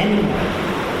disgusted anyway?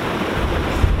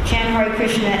 Chant Hare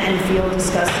Krishna and feel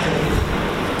disgusted.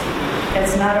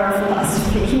 That's not our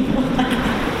philosophy.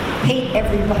 Hate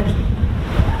everybody.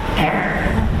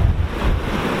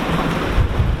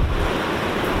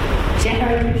 Chant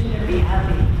Hare Krishna, be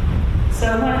happy. So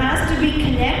one has to be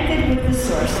connected with the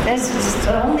source. That's just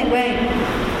the only way.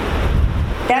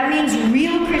 That means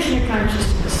real Krishna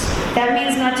consciousness. That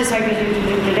means not just Hare Krishna,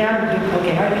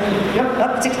 okay, Hare Krishna, yep,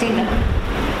 up 16.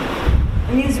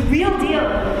 It means real deal.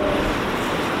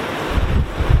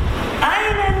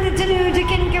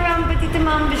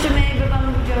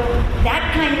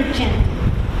 That kind of chanting,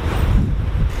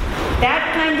 that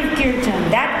kind of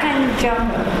kirtan, that kind of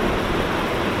japa.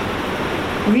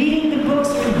 Reading the books,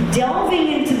 delving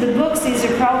into the books, these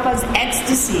are Prabhupada's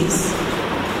ecstasies.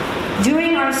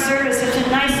 Doing our service, such a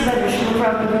nice letter Srila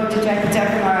Prabhupada wrote to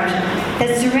Jagannatha Maharaj,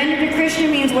 that surrender to Krishna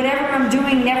means whatever I'm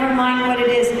doing, never mind what it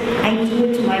is, I do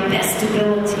it to my best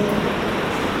ability.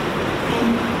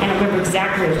 I don't remember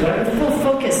exactly what it was, but I'm full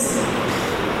focus.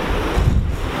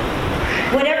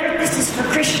 Whatever this is for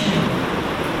Krishna.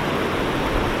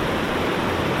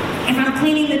 If I'm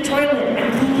cleaning the toilet,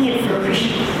 I'm cleaning it for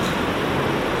Krishna.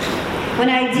 When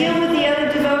I deal with the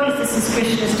other devotees, this is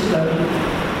Krishna's devotee.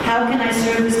 How can I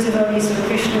serve this devotee so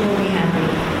Krishna will be happy?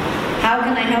 How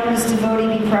can I help this devotee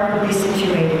be properly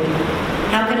situated?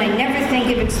 How can I never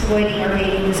think of exploiting or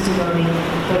hating this devotee,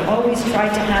 but always try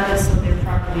to have it so they're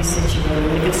properly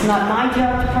situated? If it's not my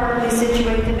job to properly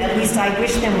situate them, at least I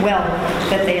wish them well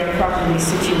that they are properly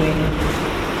situated.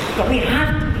 But we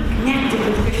have to be connected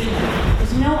with Krishna.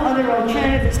 There's no other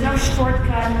alternative. There's no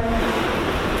shortcut.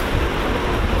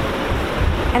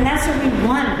 And that's what we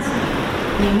want.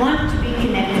 We want to be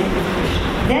connected with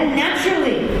Krishna. Then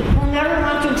naturally, we'll never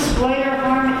want to exploit or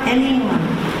harm anyone.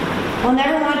 We'll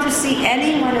never want to see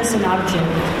anyone as an object.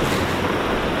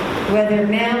 Whether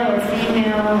male or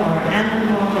female or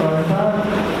animal or bug.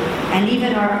 And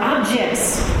even our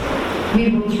objects, we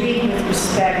will treat with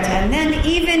respect. And then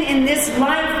even in this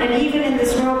life and even in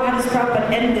this world, how does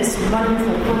Prabhupada end this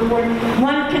wonderful purport?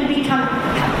 One can become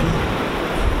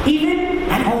happy. Even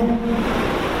at home.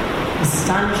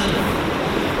 Astonishing.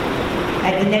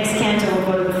 At the next canto, we'll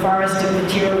go to the forest of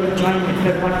material enjoyment,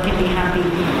 but one can be happy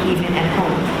even at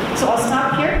home. So I'll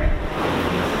stop here.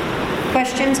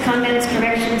 Questions, comments,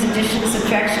 corrections, additions,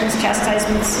 subtractions,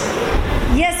 chastisements?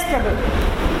 Yes, Prabhu.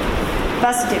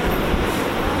 Vasudev.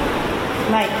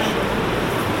 Mike.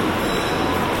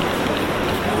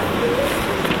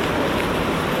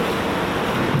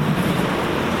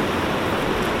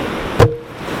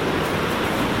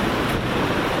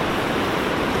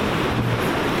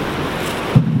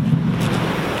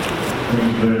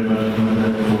 Thank you very much,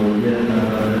 Mother, for yet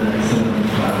another excellent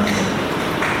class.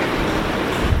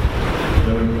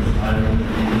 Very inspiring to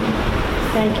you.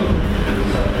 Thank you.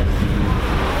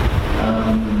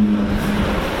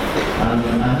 And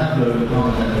I have a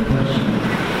comment and a question.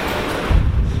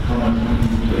 It's a comment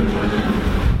to a question.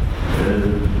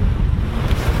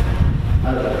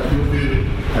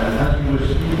 As you were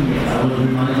speaking, I was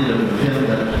reminded of a film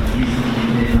that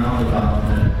recently came out about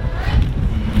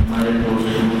Mayapur's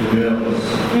girls,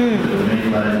 made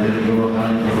by Deborah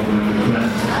Heinkel from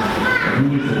France, who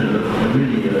is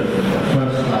really a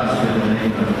first-class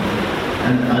filmmaker.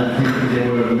 And I think there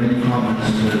were many comments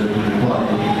to the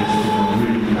quality of this film,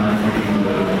 really not giving the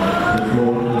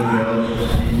floor to the girls to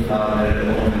speak about their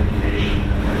own education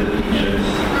and the teachers.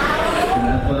 And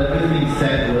I thought everything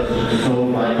said was just so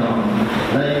right on.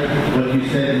 Like what you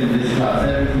said in this class,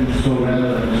 everything's so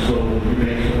relevant, so you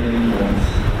make so many points.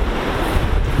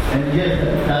 And yet,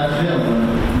 that film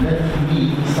left me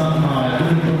somehow, I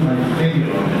couldn't put my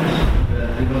finger on it.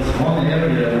 There was one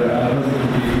area where I wasn't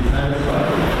completely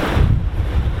satisfied.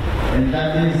 And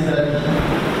that is that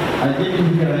I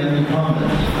didn't hear any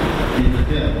comment in the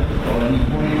film or any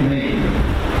point made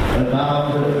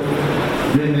about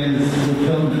women's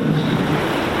fulfillment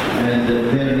and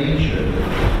their nature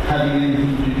having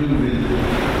anything to do with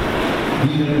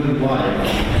being a good wife,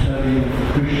 serving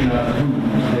Krishna through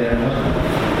their husband.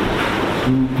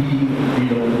 To be,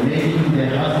 making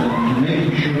their husband, to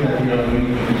making sure that they are going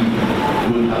to be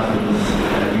good husbands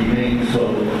and remain so,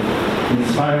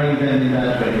 inspiring them in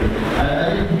that way. I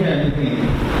didn't hear anything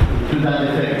to that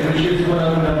effect, which is what I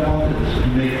would have wanted to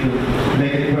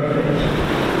make it perfect.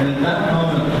 And that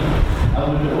comment I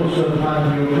would also apply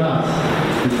to your class,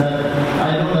 is that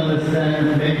I don't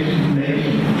understand, maybe,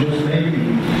 just maybe,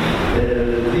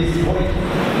 this point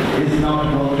is not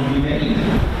going to be made.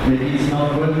 Maybe it's not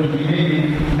going to be made.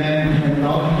 Men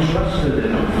cannot be trusted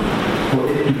enough for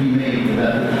it to be made.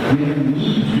 That women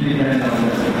need to depend on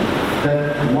them.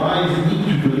 That wives need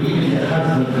to believe in their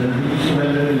husbands and need to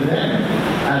surrender to them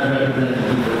as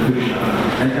representatives of Krishna.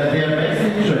 And that their best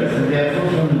interests and their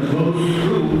fulfillment goes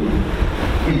through,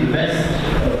 in the best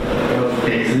of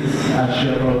cases, as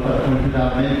Srila Prabhupada pointed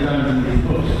out many times in his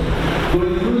books,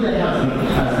 going through their husband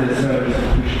as their service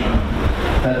to Krishna.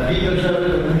 That being a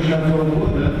servant of Krishna for a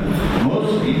woman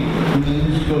mostly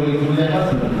means going through their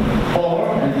husband.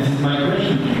 Or, and this is my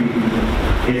question to you,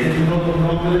 is it no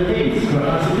longer the case?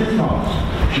 Perhaps it is not.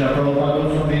 Srila Prabhupada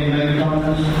also made many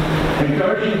comments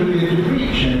encouraging women to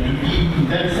preach and to be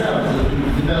themselves,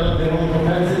 to develop their own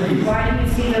propensities. Why do you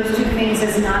see those two things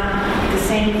as not the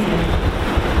same thing?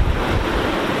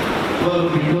 Well,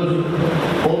 because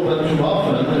all but too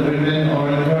often the women are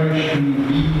encouraged to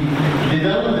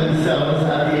develop themselves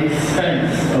at the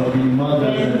expense of being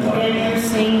mothers and fathers. Then you're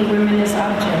seeing women as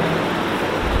objects.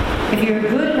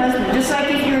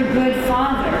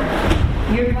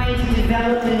 you're going to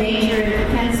develop the nature and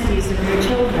propensities of your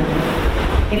children.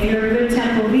 If you're a good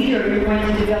temple leader, you're going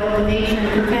to develop the nature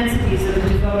and propensities of the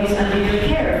devotees under your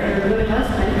care. If you're a good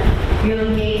husband, you'll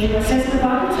engage in what says the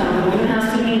Bhagavatam. The woman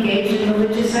has to be engaged in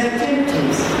religious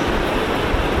activities.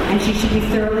 And she should be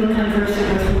thoroughly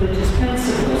conversant with religious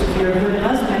principles. If you're a good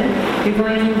husband, you're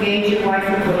going to engage your wife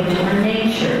according to her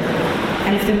nature.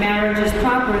 And if the marriage is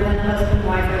proper, then the husband and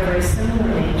wife have very similar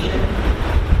nature.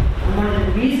 And one of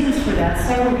the reasons for that,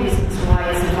 several reasons why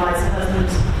it's advised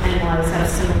husbands and wives have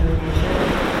similar nature,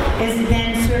 is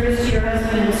then service to your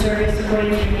husband and service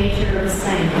according to your nature are the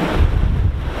same.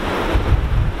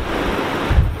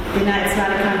 It's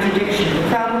not a contradiction. The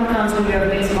problem comes when you have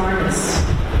mixed varnas.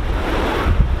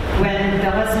 When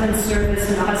the husband's service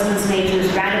and the husband's nature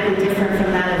is radically different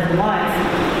from that of the wife,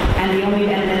 and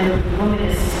then the woman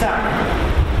is stuck.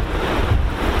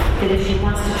 That if she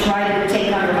wants to try to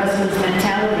take on her husband's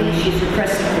mentality, she's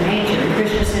repressing her nature. And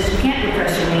Krishna says you can't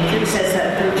repress your nature. He says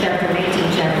that 3rd chapter,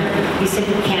 18th chapter. He said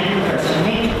you can't repress your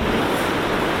nature.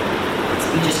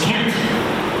 You just can't.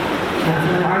 Now, I'm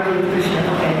going to argue with Krishna.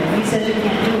 Okay, he says you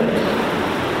can't do it.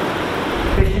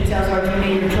 Krishna tells Arjuna,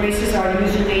 your choices are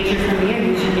use your nature for me or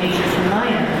use your nature for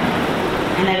Maya.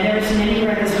 And I've never seen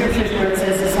anywhere in the scriptures where it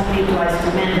says this only applies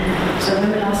to men. So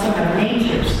women also have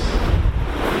natures.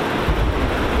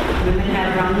 Women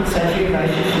have Brahman, Kshatriya,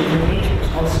 Vaishya, Shudra natures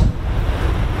also.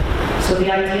 So the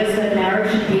idea is that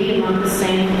marriage should be among the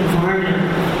same varna.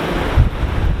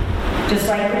 Just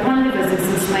like the Pandavas, it's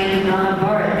explained in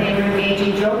Mahabharata, they were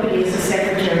engaging Draupadi as the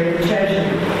secretary of the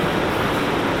treasury.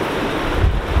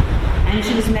 And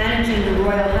she was managing the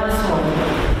royal household,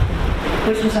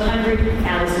 which was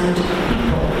 100,000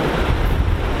 people.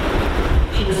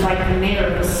 She was like the mayor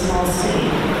of a small city.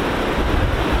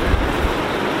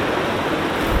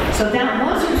 So that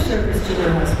was her service to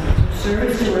her husband. Her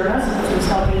service to her husband was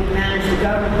helping to manage the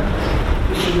government,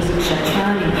 because she was a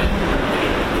Kshatrani.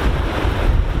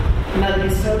 Mother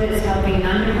Yasoda is helping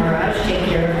Nanda Maharaj take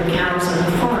care of the cows on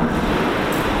the farm.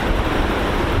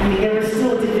 I mean, there was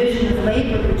still a division of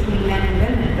labor between men and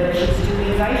women, but she's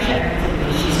doing Vaishya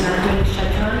activities. She's not doing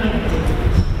Kshatrani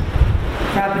activities.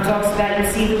 Prabhupada talks about, you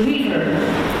see the weaver.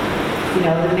 You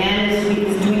know, the man is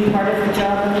doing part of the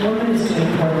job and the woman is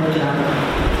doing part of the job.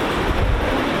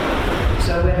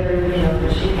 So whether,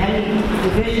 there's any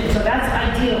division, so that's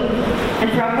ideal.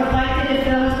 And Prabhupada liked it if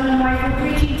the husband and wife were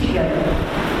preaching together.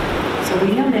 So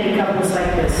we know many couples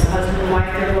like this. Husband and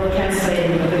wife, they're both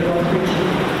translating, but they're both preaching.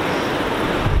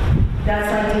 That's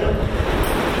ideal.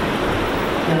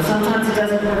 Sometimes it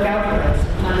doesn't work out for us.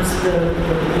 Sometimes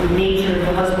the nature of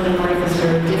the husband and wife is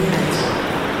very different.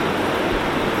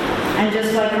 And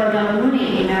just like Ardhana Muni,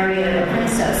 he married a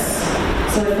princess.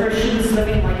 So at first she was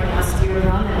living like an austere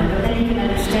Brahmana, but then you can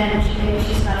understand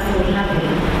she's not fully happy.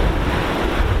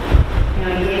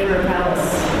 He gave her a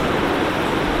palace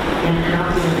and an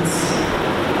opulence.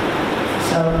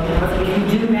 So if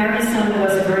you do marry someone who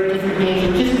has a very different nature,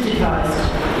 which isn't advised,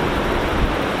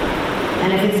 and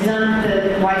if it's done,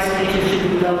 the wife's nature should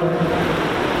be lower,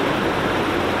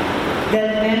 then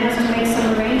the man has to make some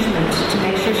arrangement to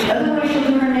make sure otherwise she'll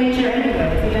do her nature anyway.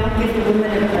 If you don't give the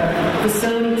woman a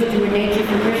facility to do her nature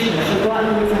for Krishna, she'll go out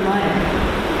and live her Maya.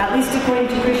 At least according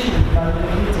to Krishna, you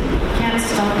can't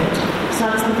stop it. It's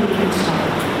not something you can stop.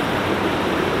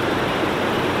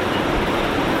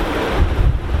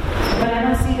 But I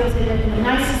don't see those, in a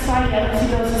nice society, I don't see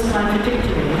those as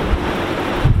contradictory.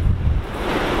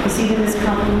 I see them as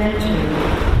complementary.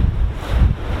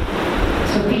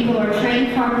 So people are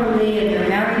trained properly and they're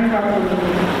married properly,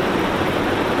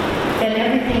 then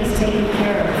everything is taken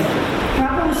care of.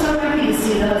 Prabhupada was so happy to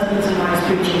see the husbands and wives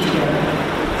preaching together.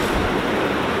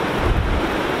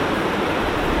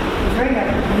 He was very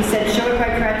happy. He said, show it by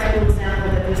practical example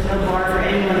that there's no bar for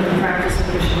anyone in the practice of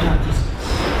Krishna consciousness.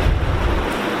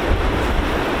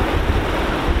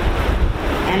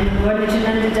 And when Lord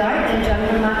Nityananda died, then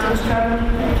Jagannatha was traveling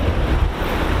in Krishna.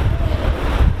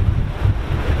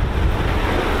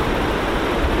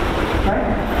 Right?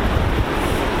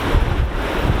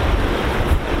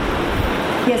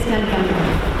 Yes, come.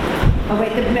 Oh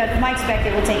wait, the mic's back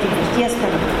there. We'll take it first. Yes,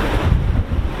 brother.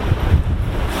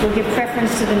 We'll give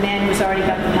preference to the man who's already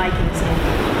got the mic in his hand.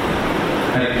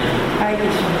 Hare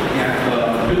Krishna.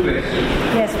 Yeah, 2 questions.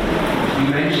 Yes. You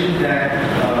mentioned that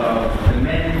the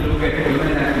men look at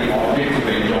women as the objects of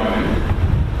enjoyment,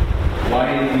 while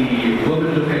the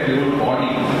women look at their own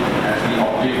body as the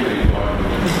object of enjoyment.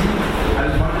 I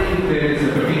was wondering if there is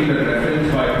a particular reference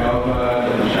by Prabhupada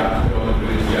or the Shastra or to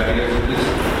his Jaryas to this,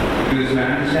 because my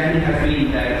understanding has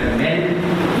been that the men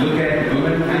look at the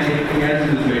woman and everything else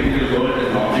in this material world as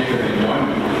an object of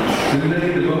enjoyment. Similarly,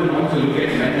 the women also look at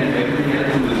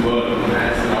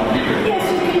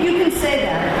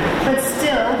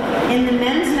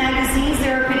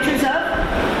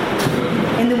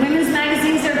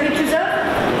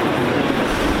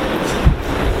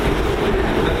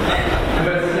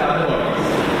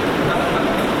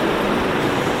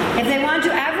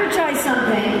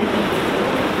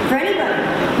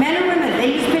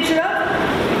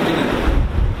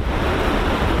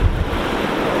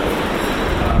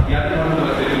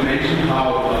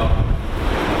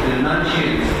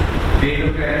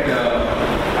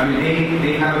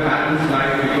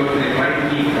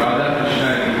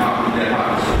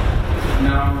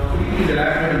please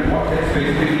elaborate on what that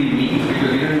specifically means?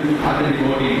 Because even other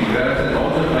devotees, Grihasthas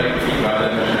also try to keep Radha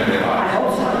Krishna in their I hearts.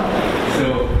 hope so. So,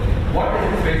 what does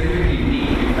it specifically mean?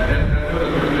 If that doesn't have a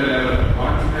particular level of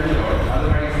advancement, or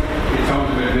otherwise it sounds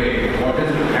a bit vague. What does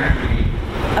it actually mean?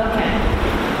 Okay.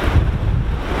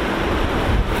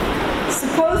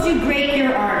 Suppose you break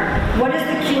your arm. What is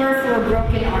the cure for a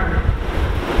broken arm?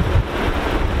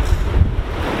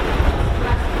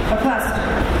 A plaster.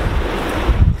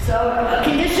 So a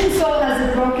conditioned soul has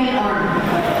a broken arm.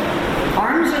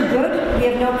 Arms are good. We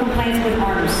have no complaints with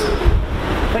arms.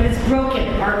 But it's broken.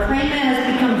 Our prema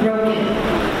has become broken.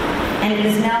 And it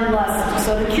is now lust.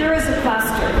 So the cure is a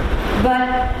plaster.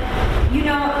 But, you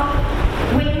know,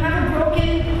 when you have a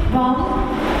broken bone,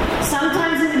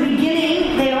 sometimes in the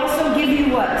beginning, they also give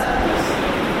you what?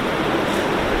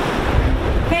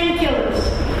 Painkillers.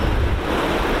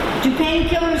 Do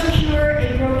painkillers cure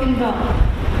a broken bone?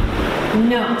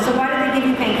 No. So why do they give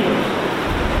you painkillers?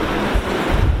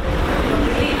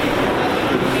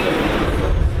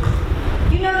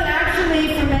 You know that actually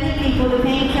for many people the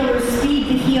painkillers speed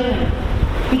the healing.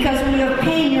 Because when you have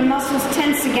pain, your muscles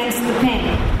tense against the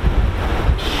pain.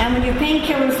 And when you have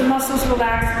painkillers, the muscles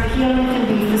relax and the healing can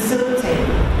be facilitated.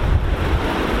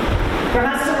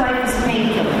 Grihastha life is a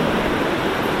painkiller.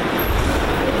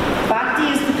 Bhakti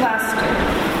is the plaster.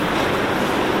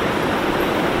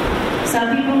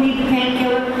 Some people need the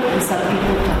painkiller, and some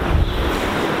people don't.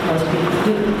 Most people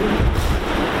do.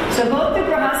 So both the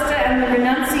Grihastha and the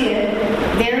renunciate,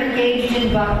 they're engaged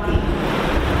in bhakti.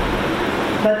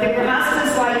 But the Grihastha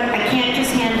is like, I can't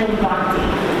just handle bhakti.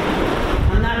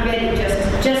 I'm not ready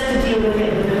just to deal with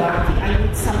it with the bhakti. I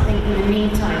need something in the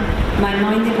meantime. My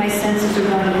mind and my senses are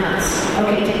going nuts.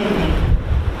 Okay, take the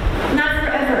painkiller. Not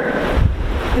forever.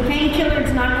 The painkiller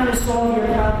is not going to solve your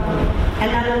problem. And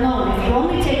not alone. If you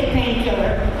only take a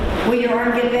painkiller, will your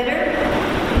arm get better?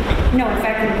 No, in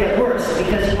fact, it'll get worse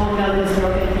because you won't know it's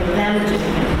broken and it'll damage it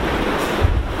again.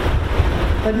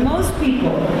 But most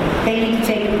people, they need to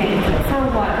take a painkiller for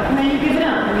a while. And then you give it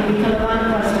up and you become a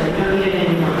non-cluster. You don't need it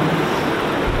anymore.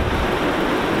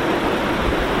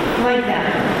 Like that.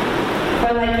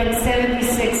 Or like in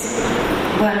 76,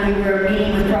 when we were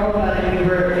meeting with Prabhupada, and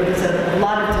there was a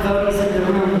lot of devotees in the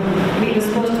room. It was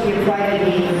supposed to be a private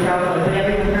meeting with Prabhupada, but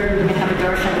everyone heard we were going to have a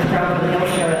darshan with Prabhupada, and they all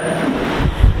showed up.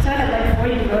 So I had like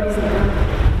 40 devotees in the room.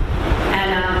 And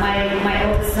my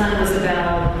oldest son was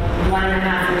about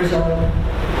 1.5 years old.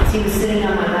 So he was sitting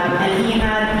on my lap, and he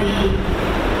had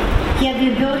the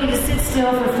ability to sit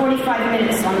still for 45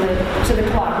 minutes to the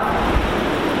clock.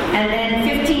 And then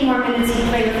 15 more minutes he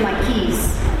played with my keys.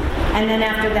 And then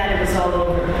after that it was all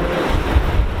over.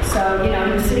 So, he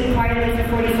was sitting quietly for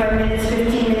 45 minutes,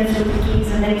 15 minutes with the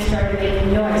keys, and then he started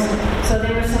making noise. So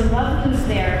there were some love loos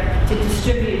there to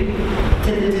distribute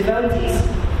to the devotees.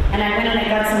 And I went and I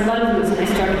got some love loos, and I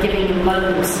started giving him love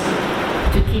loos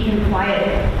to keep him quiet.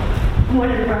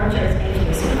 One of the brahmacharis came to me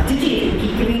and said, Mataji, if you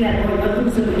keep giving that boy love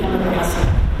loos, he'll become a grihastha.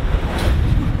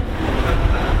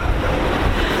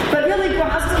 But really,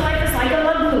 grihastha life is like a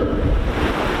love loo.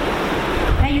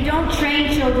 And you don't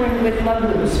train children with love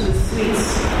loos, with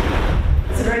sweets.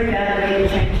 It's a very bad way to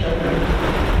train children.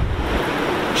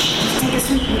 Shh, just take a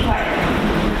sweet and be quiet.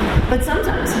 But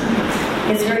sometimes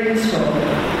it's very useful.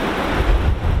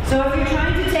 So if you're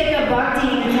trying to take up bhakti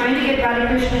and you're trying to get Radha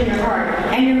Krishna in your heart,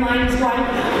 and your mind is going, I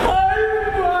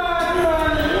want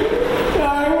money, I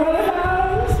want a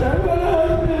house, I want a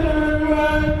husband, I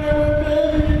want a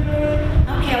baby.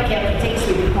 Okay, take a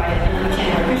sweet, be quiet, and then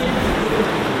chant Radha Krishna.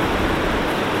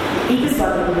 Eat the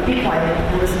slug, be quiet,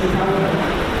 and listen to Prabhupada.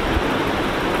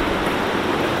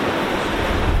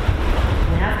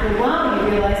 And after a while, you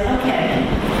realize, okay,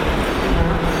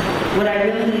 what I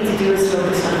really need to do is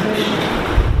focus on Krishna.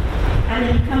 And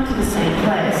then you come to the same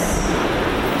place.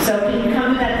 So can you come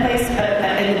to that place in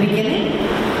the beginning?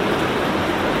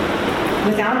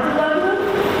 Without the love loop?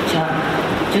 Try.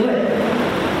 Do it.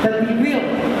 But be real.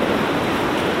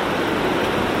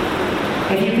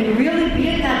 If you can really be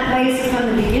in that place from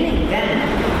the beginning, then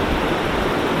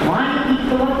why eat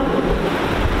the love loop?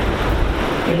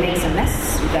 It makes a mess.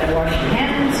 You've got to wash your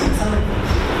hands and some of the things.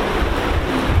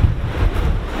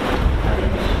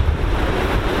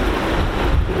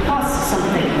 Costs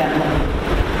something that way.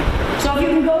 So if you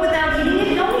can go without eating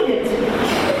it, don't eat it.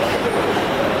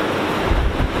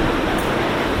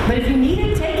 But if you need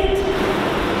it, take it.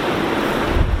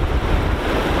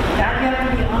 That you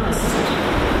have to be honest.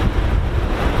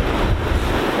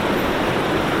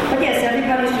 But yes,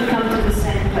 everybody should come to the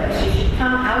same place. You should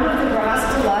come out of the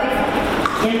grihastha life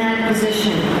in that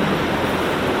position.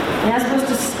 You're not supposed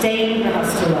to stay in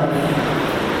grihastha life.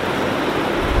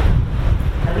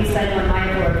 At least I know my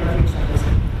Lord and preach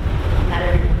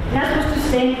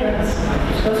staying grihastha.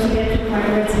 You're supposed to get to a point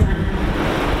where it's done.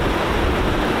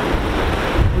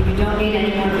 Where you don't need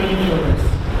any more painkillers.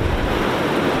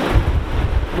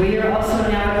 Where you're also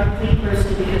now a complete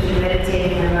person because you're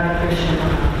meditating on Radha Krishna.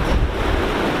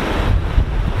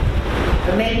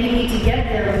 But maybe you need to get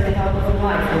there with the help of a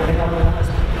wife or with the help of a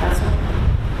husband. That's all.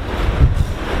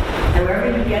 However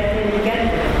you get there, you get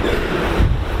there.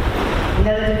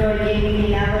 Another devotee gave me the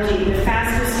analogy, the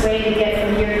fastest way to get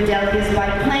from here to Delhi is by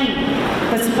plane.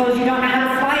 But suppose you don't know how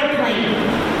to fly a plane.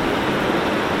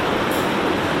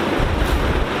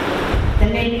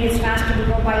 Then maybe it's faster to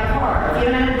go by car. If you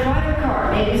don't know how to drive a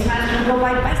car, maybe it's faster to go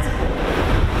by bicycle.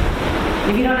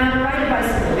 If you don't know how to ride a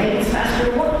bicycle, maybe it's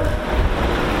faster to walk.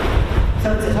 So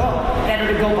it's better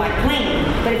to go by plane.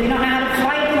 But if you don't know how to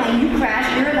fly a plane, you crash,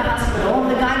 you're in the hospital, and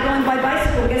the guy going by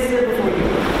bicycle gets there before you.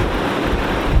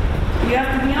 You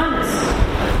have to be honest.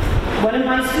 What am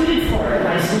I suited for? Am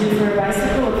I suited for a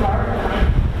bicycle, a car?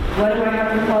 What do I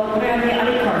have to call? What do I have the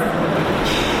other car for?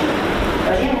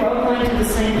 But yeah, we're all going to the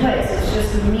same place. It's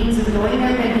just the means of going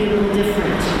there may be a little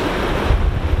different.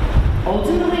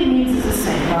 Ultimately, means is the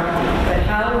same, bhakti. But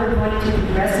how we're going to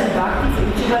progress in bhakti for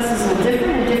each of us is a little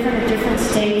different at different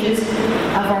stages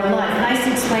of our life. Nice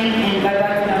explained in by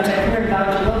Bhaktivinoda Thakur and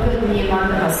Bhaktiloka in the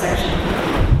Niyamandala section.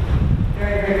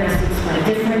 Very, very nice to explain.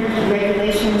 Different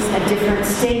regulations at different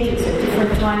stages, at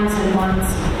different times in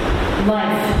one's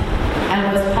life. And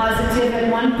what's positive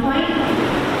at one point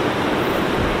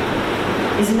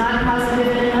is not positive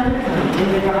at another point. In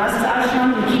the Grihastha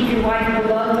ashram, you keep your wife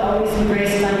beloved always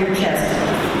embraced on your chest.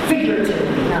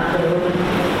 Figuratively, not literally.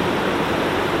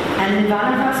 And in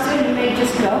Vanaprastha, you may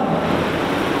just go.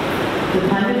 The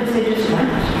Pandavas, they just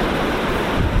went.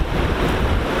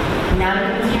 Now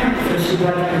that it's here, first you go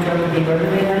out and throw the where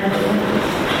they went.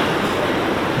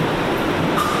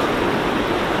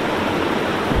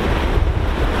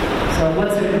 So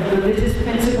what's a religious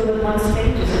principle at one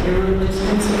stage? Is it a religious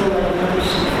principle at another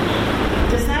stage?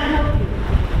 Does that help you?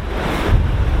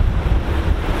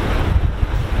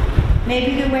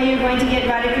 Maybe the way you're going to get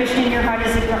Radha Krishna in your heart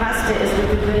as a grihastha is with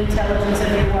the good intelligence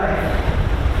of your wife.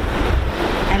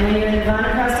 And when you're in the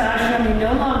Vanaprastha ashram, you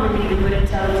no longer need the good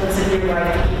intelligence of your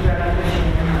wife to keep Radha Krishna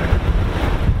in your heart.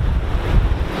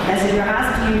 As a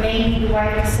grihastha, you may need the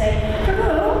wife to say,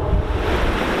 "Hello,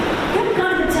 you haven't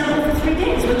gone to the temple for 3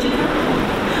 days. What you got?"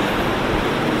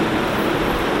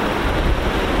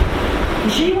 You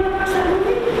sure you want to watch that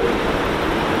movie?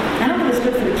 I don't think it's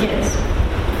good for the kids.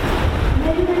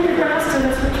 Maybe when you're grihastha,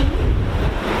 that's what you need.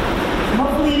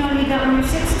 Hopefully you don't need that when you're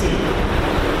 60.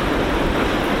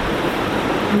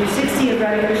 When you're 60, you've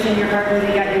Radha Krishna in your heart, whether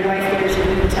you got your wife there, your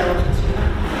good intelligence or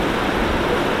not.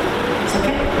 It's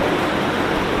okay.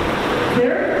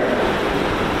 Clear?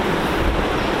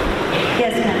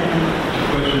 Yes, ma'am. The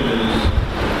question is,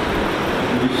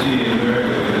 we see in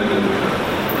America that the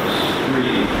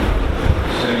street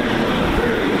sanctuary,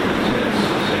 very intense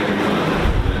sanctuary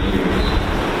for many years,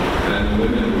 and the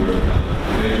women were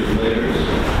major players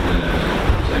in that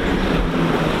sanctuary.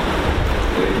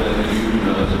 They led a huge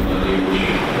amounts of money, which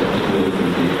helped to build the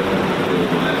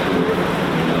Mayapur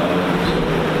and so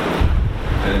forth.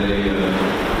 And they were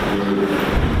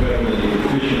incredibly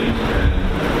efficient and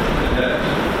adept.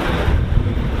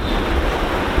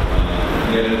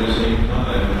 Yet at the same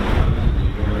time, I was in New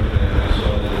York and I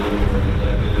saw that they were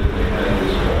elected, they had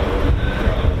this problem and that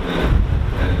problem,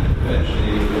 and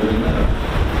eventually it was enough.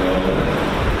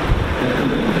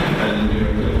 And New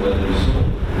York was let it sold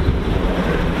because it was more.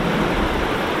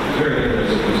 It's a very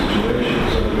interesting situation.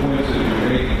 So the points that you're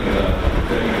making about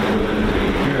taking the women and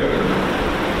taking care of them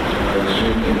are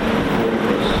extremely important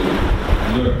for us to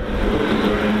learn and to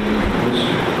learn anything from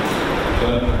history.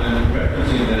 But I'm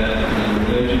referencing that in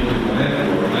relation to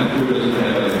Mayapur. Mayapur doesn't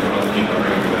have a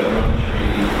brahmachari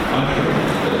ashram,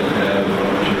 doesn't have a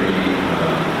brahmachari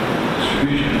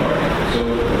distribution party, and so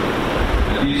forth.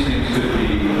 And these things could be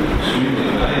extremely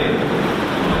valuable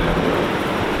to Mayapur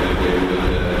if they would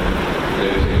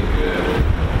take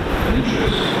an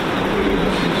interest in putting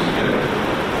those things together.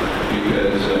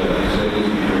 Because these ladies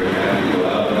would be very happy to go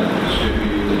out and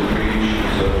distribute and preach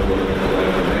and so forth, and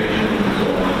collect information and so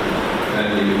on. And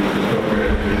the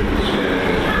program was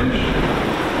mentioned.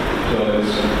 So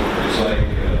it's like,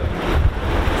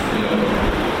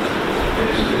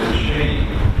 it's a shame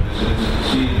it's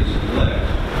seen as neglect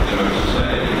in our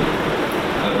society.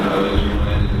 I was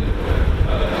reminded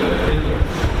about Hitler.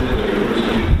 Hitler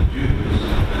persecuted the Jews,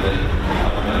 and then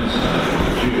Einstein was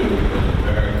a Jew, because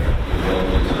America developed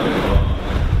the atomic bomb.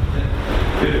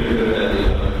 Hitler could have had the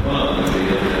atomic bomb if he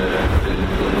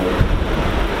didn't work.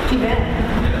 Too bad.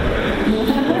 Yeah, right.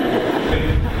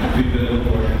 We've been a little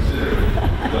more considerate.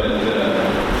 But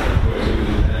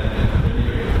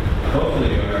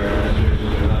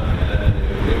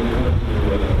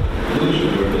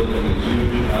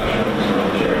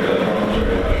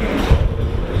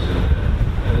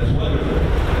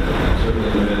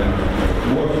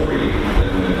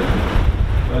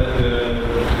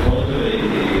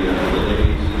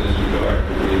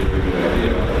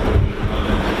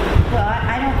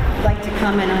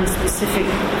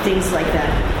things like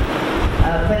that.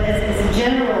 But as a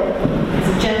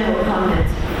general comment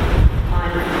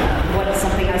on what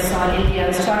something I saw in India, I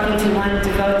was talking to one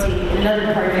devotee,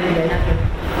 another part of India,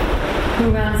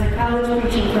 who runs a college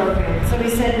preaching program. So he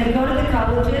said, we go to the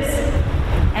colleges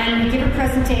and we give a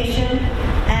presentation,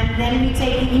 and then we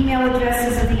take the email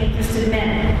addresses of the interested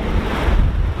men.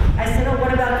 I said, oh,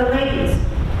 what about the ladies?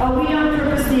 Oh, we don't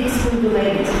purposely exclude the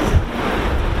ladies.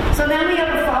 So then we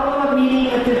have a follow-up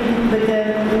meeting with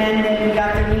the men that we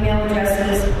got their email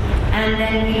addresses, and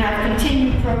then we have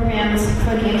continued programs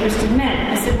for the interested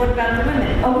men. I said, what about the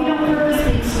women? Oh, we don't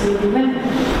purposely exclude the women.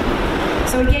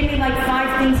 So he gave me like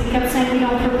 5 things. He kept saying we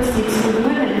don't purposely exclude the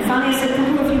women. And finally I said,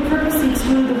 Prabhu, if you purposely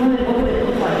exclude the women, what would it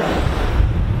look like?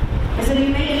 I said, are you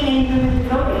making any women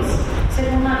devotees? He said,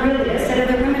 well, not really. I said, are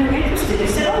there women who are interested? He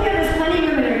said, oh yeah, there's plenty of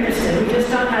women who are interested. We just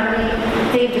don't have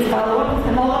anything to follow up with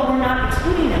them, although we're not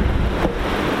excluding them.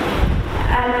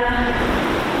 And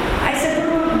I said,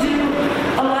 Prabhu, do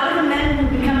a lot of the men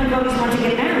who become devotees want to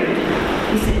get married?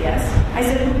 He said, yes. I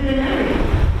said, who do they marry?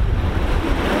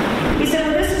 He said,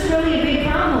 well, this is really a big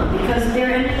problem because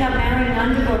they're ending up marrying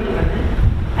non-devotee women,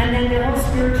 and then their whole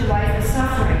spiritual life is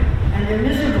suffering, and they're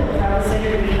miserable. Prabhupada said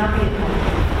they're to be happy at home.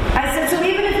 I said, so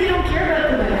even if you don't care about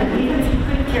the women, even if you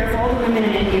couldn't care if all the women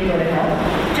in India go to hell,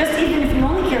 just even if you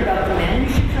only care about the men, you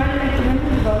should try to make the women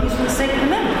devotees for the sake of the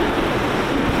men.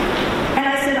 And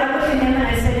I said, I looked at him and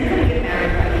I said, you're going to get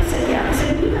married, right? He said, yeah. I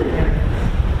said, you're going to get married.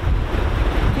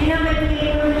 Do you not make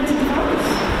any women into devotees?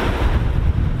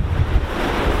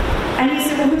 And he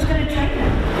said, well, who's going to train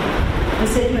them? I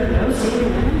said, you have no senior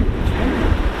women who can train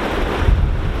them.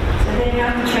 So then you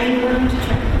have to train the women to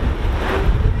train them.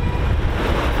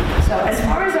 So as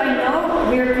far as I know,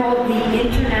 we're called the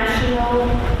International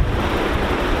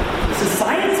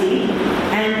Society,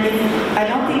 and I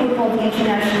don't think we're called the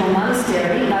International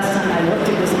Monastery. Last time I looked,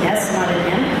 it was an S, not an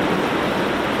M.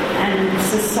 And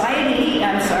society,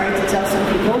 I'm sorry to tell some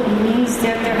people, means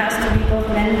that there has to be both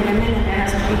men and women, and there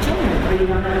has to be children, or you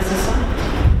don't have a society.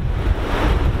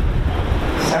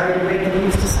 Sorry to break the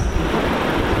news to some people.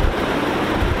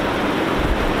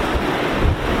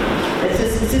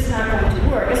 It's just not going to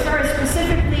work. As far as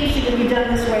specifically, should it be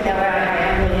done this way, that way,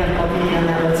 I really have no opinion on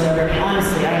that whatsoever.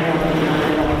 Honestly, I have no opinion on it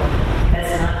at all.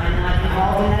 I'm not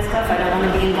involved in that stuff. I don't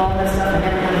want to be involved in that stuff. I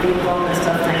never want to be involved in that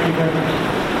stuff. Thank you very much.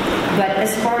 But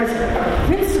as far as our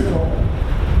principle,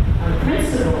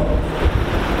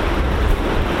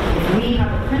 if we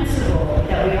have a principle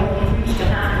that we only reach to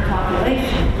half the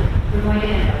population, we're going to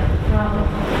end up with a problem.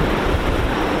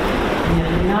 And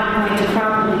we're not going to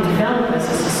properly develop as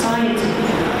a society,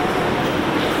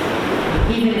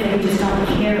 even if we just don't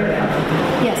care about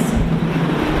it. Yes?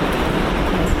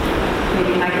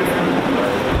 Maybe microphone.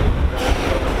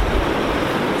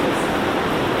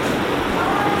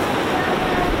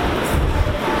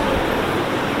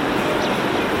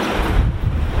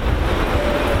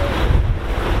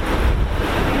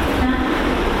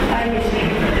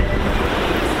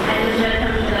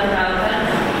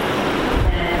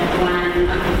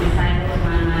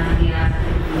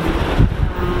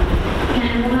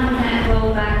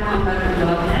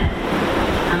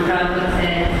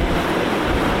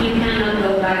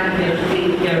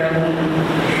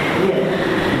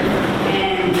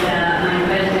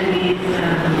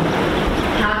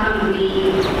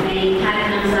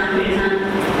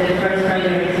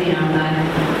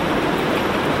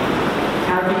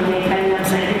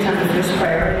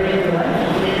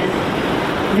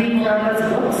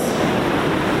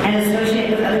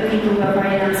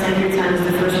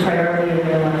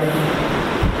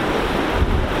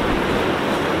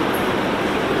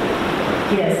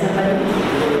 Yes,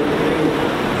 somebody?